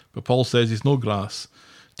sentence. But Paul says he's no grass.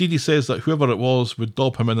 Dee Dee says that whoever it was would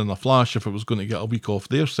dob him in a flash if it was going to get a week off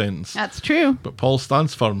their sentence. That's true. But Paul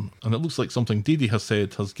stands firm, and it looks like something Dee Dee has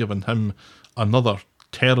said has given him another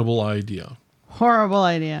terrible idea. Horrible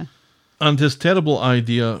idea. And his terrible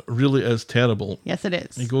idea really is terrible. Yes, it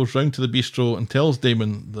is. He goes round to the bistro and tells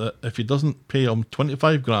Damon that if he doesn't pay him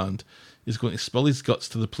 25 grand, he's going to spill his guts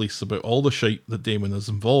to the police about all the shite that Damon is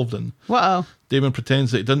involved in. Whoa. Damon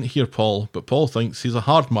pretends that he didn't hear Paul, but Paul thinks he's a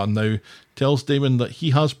hard man now, tells Damon that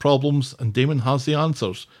he has problems and Damon has the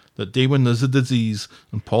answers, that Damon is the disease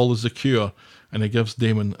and Paul is the cure, and he gives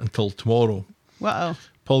Damon until tomorrow. Whoa.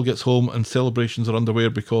 Paul gets home and celebrations are underway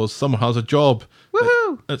because Summer has a job.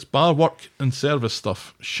 Woohoo! It's bar work and service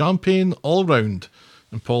stuff. Champagne all round.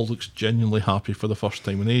 And Paul looks genuinely happy for the first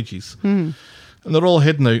time in ages. And they're all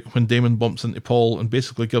heading out when Damon bumps into Paul and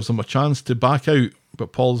basically gives him a chance to back out,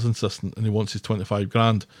 but Paul's insistent and he wants his 25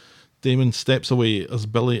 grand. Damon steps away as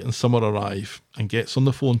Billy and Summer arrive and gets on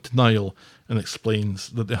the phone to Niall and explains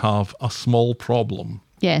that they have a small problem.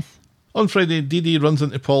 Yes. On Friday, Dee Dee runs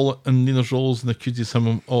into Paul in Nina's Rolls and accuses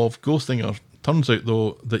him of ghosting her. Turns out,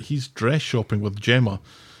 though, that he's dress shopping with Gemma,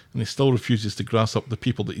 and he still refuses to grass up the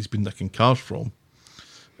people that he's been nicking cars from.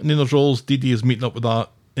 In Nina's Rolls, Dee Dee is meeting up with that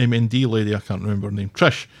MND lady, I can't remember her name,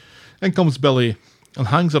 Trish. In comes Billy and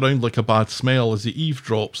hangs around like a bad smell as he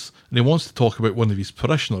eavesdrops, and he wants to talk about one of his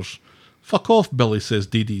parishioners. Fuck off, Billy, says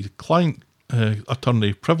Dee Dee. Client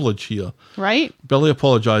attorney privilege here. Right? Billy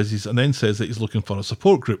apologises and then says that he's looking for a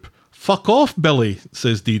support group. Fuck off, Billy,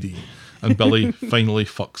 says Dee Dee. And Billy finally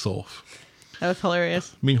fucks off. That was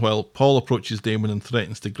hilarious. Meanwhile, Paul approaches Damon and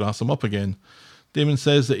threatens to grass him up again. Damon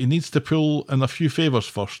says that he needs to pull in a few favours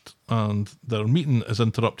first, and their meeting is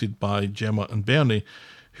interrupted by Gemma and Bernie,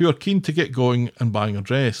 who are keen to get going and buying a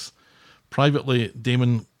dress. Privately,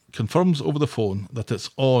 Damon confirms over the phone that it's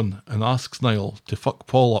on and asks Niall to fuck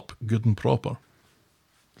Paul up good and proper.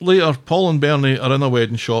 Later, Paul and Bernie are in a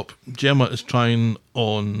wedding shop. Gemma is trying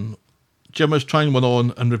one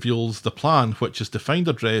on and reveals the plan, which is to find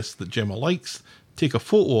a dress that Gemma likes, take a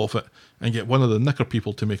photo of it, and get one of the knicker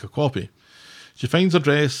people to make a copy. She finds a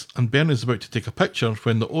dress, and Bernie's about to take a picture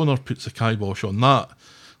when the owner puts a kibosh on that.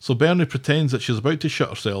 So Bernie pretends that she's about to shit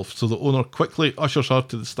herself, so the owner quickly ushers her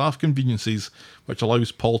to the staff conveniences, which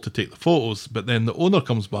allows Paul to take the photos, but then the owner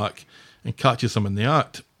comes back and catches him in the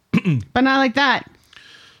act. But not like that.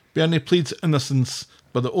 Bernie pleads innocence,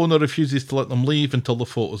 but the owner refuses to let them leave until the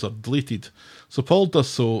photos are deleted. So Paul does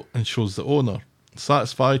so and shows the owner.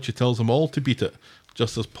 Satisfied, she tells them all to beat it,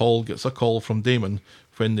 just as Paul gets a call from Damon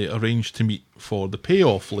when they arrange to meet for the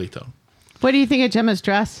payoff later. What do you think of Gemma's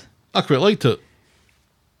dress? I quite liked it.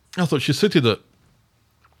 I thought she suited it.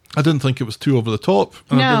 I didn't think it was too over the top,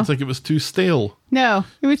 and I didn't think it was too stale. No,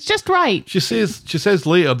 it was just right. She says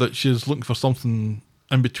later that she's looking for something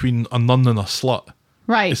in between a nun and a slut.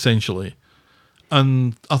 Right. Essentially.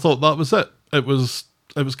 And I thought that was it. It was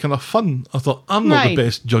kind of fun. I thought, I'm not the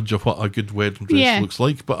best judge of what a good wedding dress looks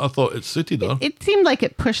like, but I thought it suited her. It seemed like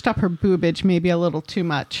it pushed up her boobage maybe a little too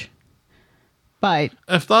much. But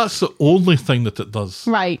if that's the only thing that it does.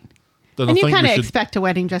 Right. Then and I you think kind of we should... expect a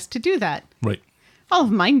wedding dress to do that. Right. All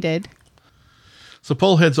of mine did. So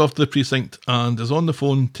Paul heads off to the precinct and is on the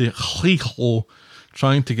phone to Chico,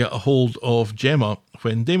 trying to get a hold of Gemma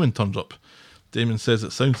when Damon turns up. Damon says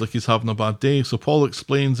it sounds like he's having a bad day, so Paul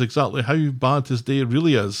explains exactly how bad his day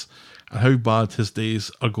really is and how bad his days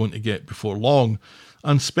are going to get before long,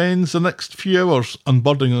 and spends the next few hours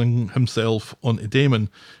unburdening himself onto Damon,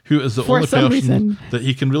 who is the only person that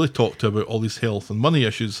he can really talk to about all these health and money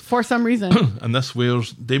issues. For some reason. And this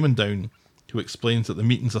wears Damon down, who explains that the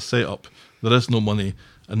meeting's a set-up, there is no money,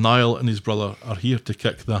 and Niall and his brother are here to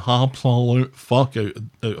kick the absolute fuck out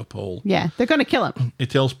of Paul. Yeah, they're going to kill him. He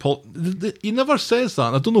tells Paul... He never says that,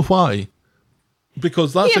 and I don't know why.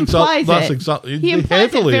 Because that's he implies exactly... He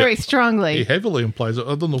implies it very strongly. He heavily implies it.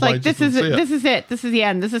 I don't know why he this is it. This is it. This is the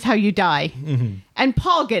end. This is how you die. Mm-hmm. And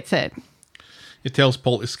Paul gets it. He tells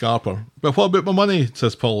Paul to scarper. But what about my money,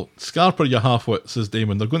 says Paul. Scarper, you half-wit, says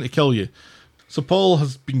Damon. They're going to kill you. So Paul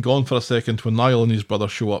has been gone for a second when Niall and his brother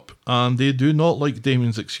show up, and they do not like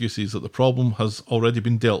Damon's excuses that the problem has already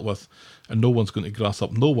been dealt with and no one's going to grass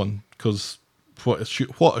up no one, because what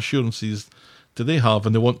assurances do they have?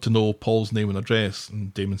 And they want to know Paul's name and address,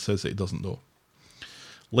 and Damon says that he doesn't know.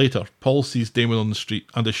 Later, Paul sees Damon on the street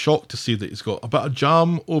and is shocked to see that he's got a bit of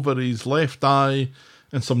jam over his left eye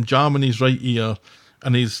and some jam in his right ear,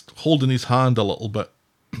 and he's holding his hand a little bit.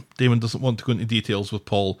 Damon doesn't want to go into details with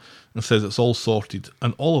Paul and says it's all sorted,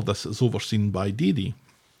 and all of this is overseen by Dee Dee.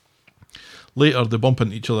 Later, they bump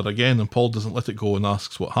into each other again, and Paul doesn't let it go and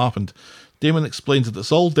asks what happened. Damon explains that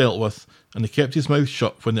it's all dealt with, and he kept his mouth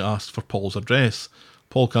shut when they asked for Paul's address.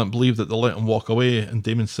 Paul can't believe that they let him walk away, and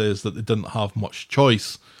Damon says that they didn't have much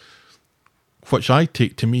choice, which I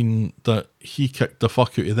take to mean that he kicked the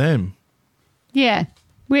fuck out of them. Yeah,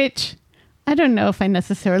 which I don't know if I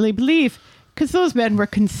necessarily believe, because those men were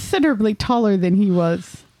considerably taller than he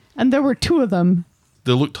was, and there were two of them.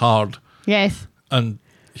 They looked hard. Yes. And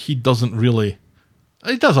he doesn't really...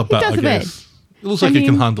 He does a bit, I guess. It looks like he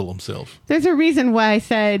can handle himself. There's a reason why I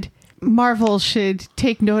said Marvel should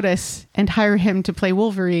take notice and hire him to play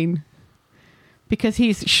Wolverine. Because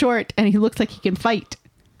he's short and he looks like he can fight.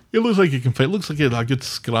 He looks like he can fight. Looks like a good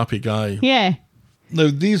scrappy guy. Yeah. Now,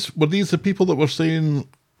 were these the people that were saying,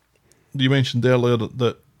 you mentioned earlier,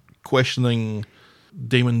 that questioning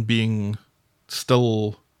Damon being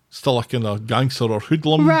still a kind of gangster or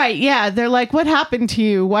hoodlum? Right, yeah. They're like, what happened to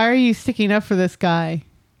you? Why are you sticking up for this guy?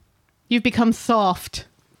 You've become soft.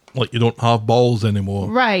 Like you don't have balls anymore.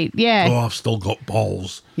 Right, yeah. Oh, I've still got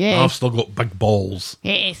balls. Yeah. I've still got big balls.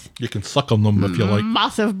 Yes. You can suck on them if you like.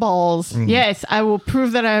 Massive balls. Yes, I will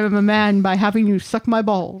prove that I am a man by having you suck my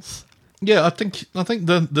balls. Yeah, I think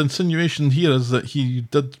the insinuation here is that he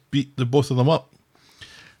did beat the both of them up.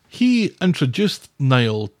 He introduced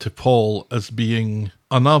Niall to Paul as being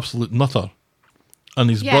an absolute nutter, and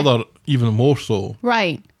his brother even more so.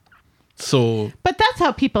 Right. So, but that's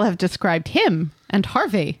how people have described him and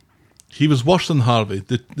Harvey. He was worse than Harvey.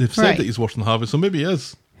 They've said Right. that he's worse than Harvey, so maybe he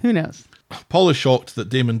is. Who knows? Paul is shocked that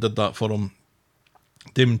Damon did that for him.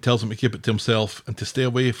 Damon tells him to keep it to himself and to stay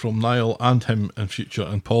away from Niall and him in future,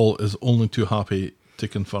 and Paul is only too happy to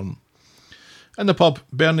confirm. In the pub,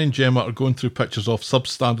 Bernie and Gemma are going through pictures of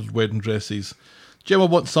substandard wedding dresses. Gemma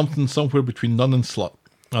wants something somewhere between nun and slut,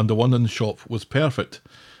 and the one in the shop was perfect.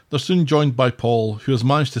 They're soon joined by Paul, who has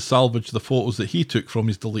managed to salvage the photos that he took from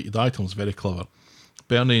his deleted items. Very clever.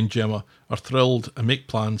 Bernie and Gemma are thrilled and make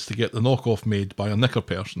plans to get the knockoff made by a knicker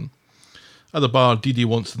person. At the bar, Dee Dee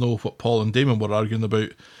wants to know what Paul and Damon were arguing about,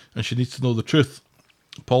 and she needs to know the truth.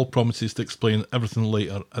 Paul promises to explain everything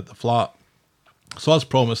later at the flat. So as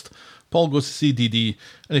promised, Paul goes to see Dee Dee,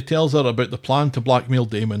 and he tells her about the plan to blackmail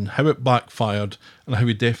Damon, how it backfired, and how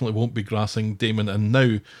he definitely won't be grassing Damon in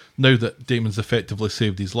now that Damon's effectively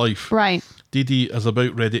saved his life. Right. Dee Dee is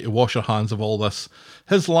about ready to wash her hands of all this.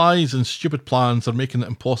 His lies and stupid plans are making it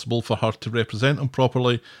impossible for her to represent him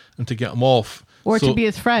properly and to get him off. Or to be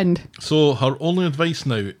his friend. So her only advice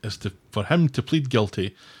now is for him to plead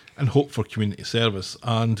guilty and hope for community service,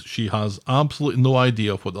 and she has absolutely no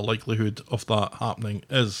idea what the likelihood of that happening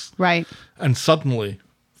is. Right. And suddenly,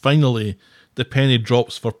 finally, the penny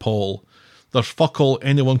drops for Paul. There's fuck all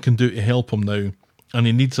anyone can do to help him now, and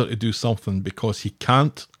he needs her to do something because he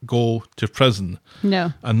can't go to prison.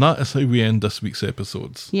 No. And that is how we end this week's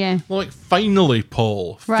episodes. Yeah. Like, finally,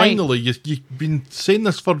 Paul. Right. Finally, you've been saying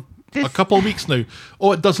this for a couple of weeks now.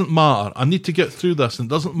 Oh, it doesn't matter. I need to get through this, and it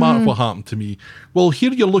doesn't matter what happened to me. Well,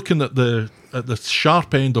 here you're looking at the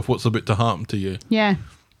sharp end of what's about to happen to you. Yeah.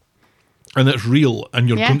 And it's real, and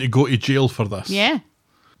you're Yeah. going to go to jail for this. Yeah.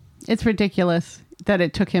 It's ridiculous that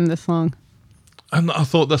it took him this long. And I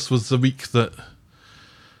thought this was the week that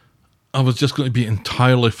I was just going to be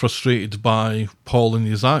entirely frustrated by Paul and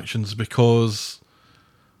his actions, because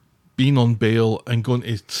being on bail and going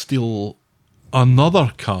to steal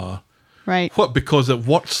another car. Right. What, because it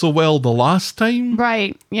worked so well the last time?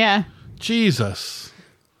 Right. Yeah. Jesus.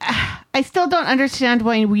 I still don't understand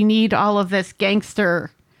why we need all of this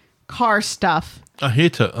gangster car stuff, I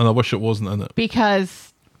hate it, and I wish it wasn't in it.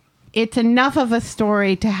 because it's enough of a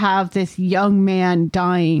story to have this young man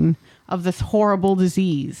dying of this horrible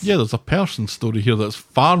disease. Yeah, there's a person story here that's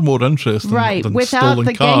far more interesting Right. than Without stolen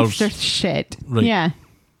the cars. gangster shit. Right. Yeah.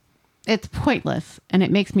 It's pointless, and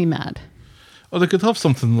it makes me mad. Or they could have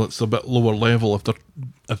something that's a bit lower level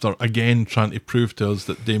if they're again trying to prove to us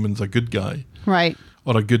that Damon's a good guy. Right.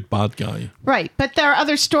 Or a good bad guy. Right. But there are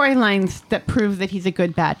other storylines that prove that he's a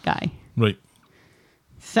good bad guy. Right.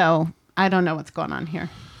 So I don't know what's going on here.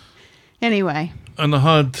 Anyway. And I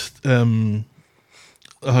had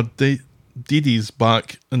Dee Dee's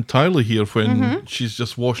back entirely here when she's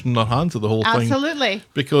just washing her hands of the whole thing. Absolutely.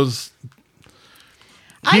 Because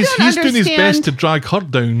I he's don't doing his best understand- to drag her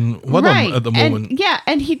down with him at the moment.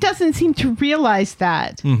 And he doesn't seem to realize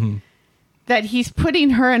that. Mm-hmm. That he's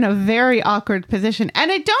putting her in a very awkward position.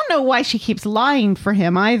 And I don't know why she keeps lying for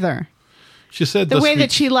him either. She said The this way week,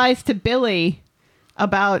 that she lies to Billy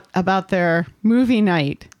about their movie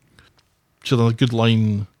night. she had a good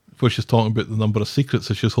line where she's talking about the number of secrets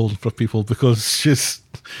that she's holding for people because she's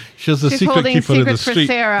a She's secret holding keeper in the secrets for street.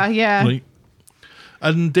 Sarah, yeah. Right.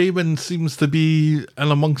 And Damon seems to be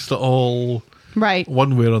in amongst it all Right.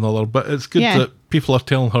 one way or another. But it's good Yeah. that people are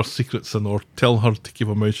telling her secrets or telling her to keep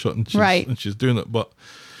her mouth shut and Right. she's doing it. But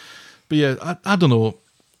yeah, I don't know.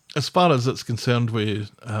 As far as it's concerned with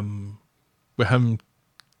him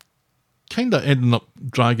kind of ending up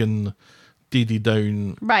dragging Dee Dee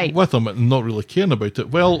down Right. with him and not really caring about it.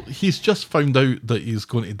 Well, he's just found out that he's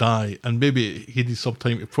going to die and maybe he needs some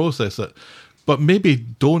time to process it. But maybe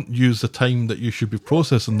don't use the time that you should be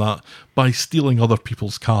processing that by stealing other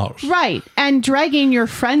people's cars. Right. And dragging your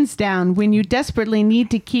friends down when you desperately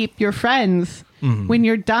need to keep your friends when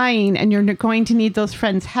you're dying and you're going to need those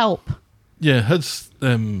friends' help. Yeah, his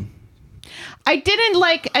I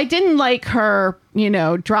didn't like her,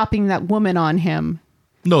 dropping that woman on him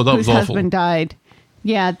no, that whose was awful. husband died.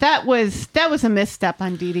 Yeah, that was a misstep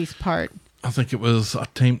on Dee Dee's part. I think it was an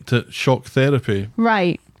attempt at shock therapy,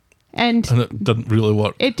 Right. And it didn't really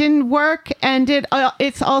work. it didn't work, and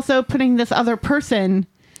it's also putting this other person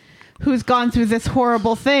who's gone through this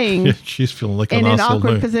horrible thing Yeah, she's feeling like in an an asshole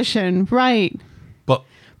awkward now. position. Right. But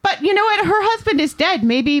But you know what? Her husband is dead.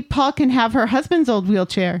 Maybe Paul can have her husband's old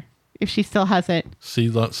wheelchair if she still has it. see,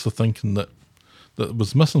 that's the thinking that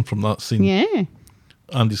was missing from that scene. Yeah.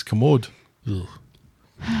 Andy's commode. Ugh.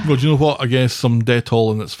 Well, do you know what? I guess some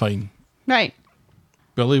Dettol and it's fine. Right.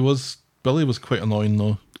 Billy was quite annoying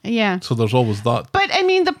though. Yeah. So there's always that. But I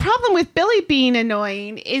mean, the problem with Billy being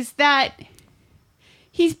annoying is that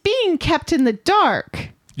he's being kept in the dark.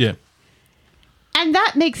 Yeah. And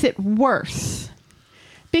that makes it worse.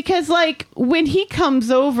 Because, like, when he comes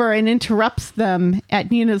over and interrupts them at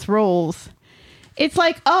Nina's rolls, it's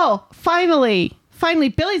like, oh, finally,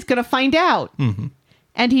 Billy's going to find out. Mm-hmm.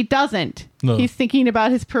 And he doesn't. No. He's thinking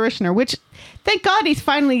about his parishioner, which, thank God, he's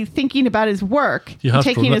finally thinking about his work. He has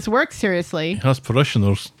taking his work seriously. He has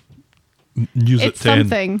parishioners. Use It's it 10.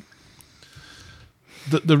 something.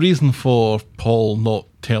 The reason for Paul not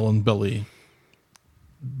telling Billy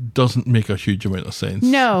doesn't make a huge amount of sense.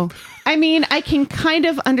 No. I mean, I can kind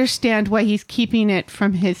of understand why he's keeping it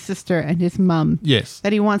from his sister and his mum. Yes.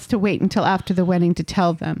 That he wants to wait until after the wedding to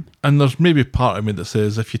tell them. And there's maybe part of me that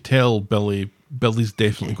says if you tell Billy, Billy's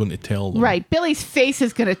definitely going to tell them. Right. Billy's face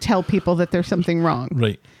is going to tell people that there's something wrong.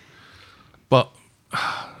 Right. But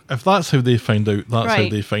if that's how they find out, that's how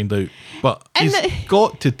Right. they find out. But And he's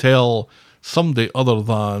got to tell somebody other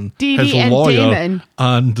than Dee his Dee and lawyer Damon.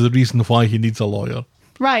 and the reason why he needs a lawyer.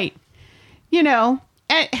 Right. And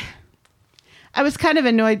I was kind of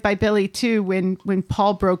annoyed by Billy, too, when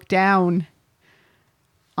Paul broke down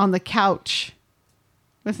on the couch.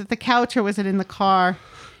 Was it the couch or was it in the car?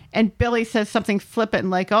 And Billy says something flippant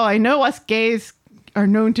like, oh, I know us gays are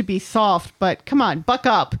known to be soft, but come on, buck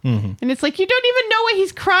up. Mm-hmm. And it's like, you don't even know why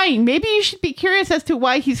he's crying. Maybe you should be curious as to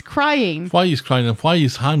why he's crying. Why he's crying and why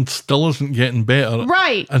his hand still isn't getting better.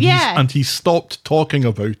 Right, And yeah. and he stopped talking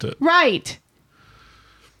about it. Right.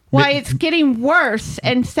 Why it's getting worse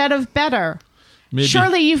instead of better. Maybe,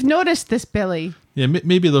 Surely you've noticed this, Billy. Yeah,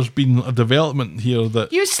 maybe there's been a development here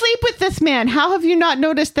that... You sleep with this man. How have you not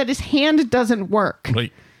noticed that his hand doesn't work?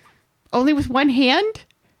 Right. Only with one hand?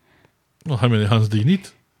 Well, how many hands do you need?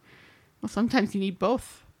 Well, sometimes you need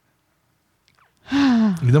both.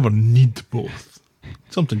 You never need both.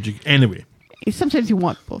 Sometimes you... Anyway. Sometimes you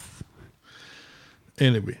want both.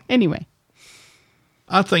 Anyway.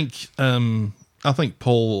 I think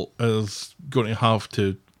Paul is going to have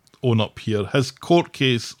to own up here. His court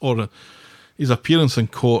case or his appearance in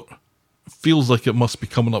court feels like it must be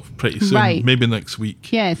coming up pretty soon. Right. Maybe next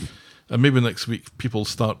week. Yes. And maybe next week people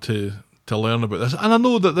start to learn about this. And I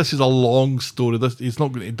know that this is a long story. He's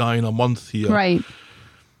not going to die in a month here. Right.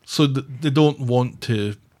 So they don't want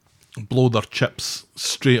to blow their chips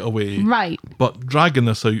straight away. Right. But dragging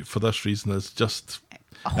this out for this reason is just...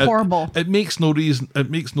 Horrible. It makes no reason. It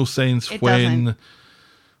makes no sense It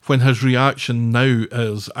when his reaction now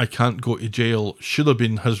is I can't go to jail. Should have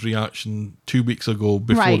been his reaction 2 weeks ago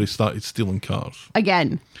before Right. he started stealing cars.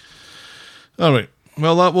 Again. All right.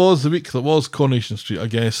 Well, that was the week that was Coronation Street, I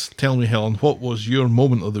guess. Tell me, Helen, what was your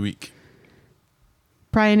moment of the week?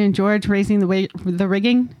 Brian and George raising the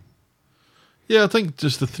rigging. Yeah, I think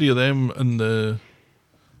just the three of them and the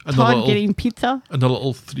Todd getting pizza. and the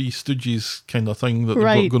little Three Stooges kind of thing that they've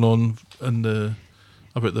Right. got going on in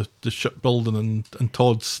about the shipbuilding and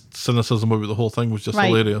Todd's cynicism about the whole thing was just Right.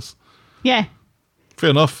 hilarious. Yeah. Fair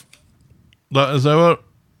enough. That is our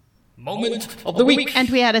Moment of the week. And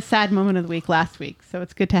we had a sad moment of the week last week, so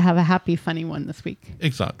it's good to have a happy, funny one this week.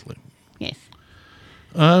 exactly. Yes.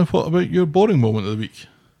 What about your boring moment of the week?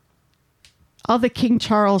 All the King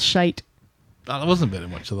Charles shite. There wasn't very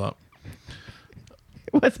much of that.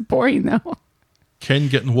 It was boring, though. Ken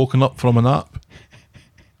getting woken up from a nap.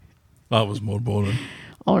 That was more boring.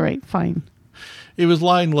 All right, fine. He was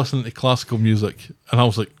lying listening to classical music, and I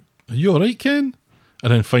was like, "Are you all right, Ken?"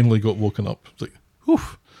 And then finally got woken up. I was like,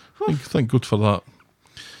 "Oof! Thank God for that."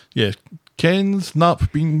 Yeah, Ken's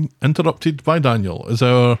nap being interrupted by Daniel is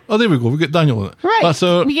our. Oh, there we go. We get Daniel in it. Right. That's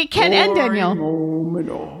our. We get Ken and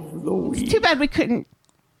Daniel. It's too bad we couldn't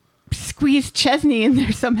squeeze Chesney in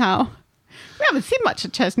there somehow. We haven't seen much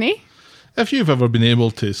of Chesney. If you've ever been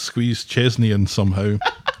able to squeeze Chesney in somehow,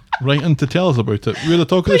 write in to tell us about it. We're the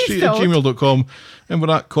Talk of the Please Street at don't. gmail.com, and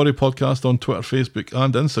we're at Corey Podcast on Twitter, Facebook,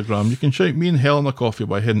 and Instagram. You can shout me and Helen a coffee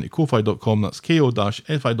by heading to ko-fi.com. That's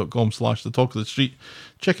ko-fi.com/the Talk of the Street.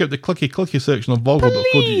 Check out the clicky section of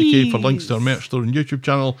vulgar.co.uk for links to our merch store and YouTube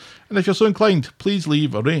channel. And if you're so inclined, please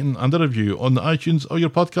leave a rating and a review on the iTunes or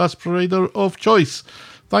your podcast provider of choice.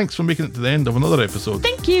 Thanks for making it to the end of another episode.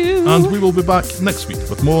 Thank you. And we will be back next week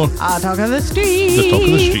with more Talk of the Street. The Talk of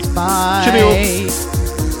the Street. Bye. Cheerio.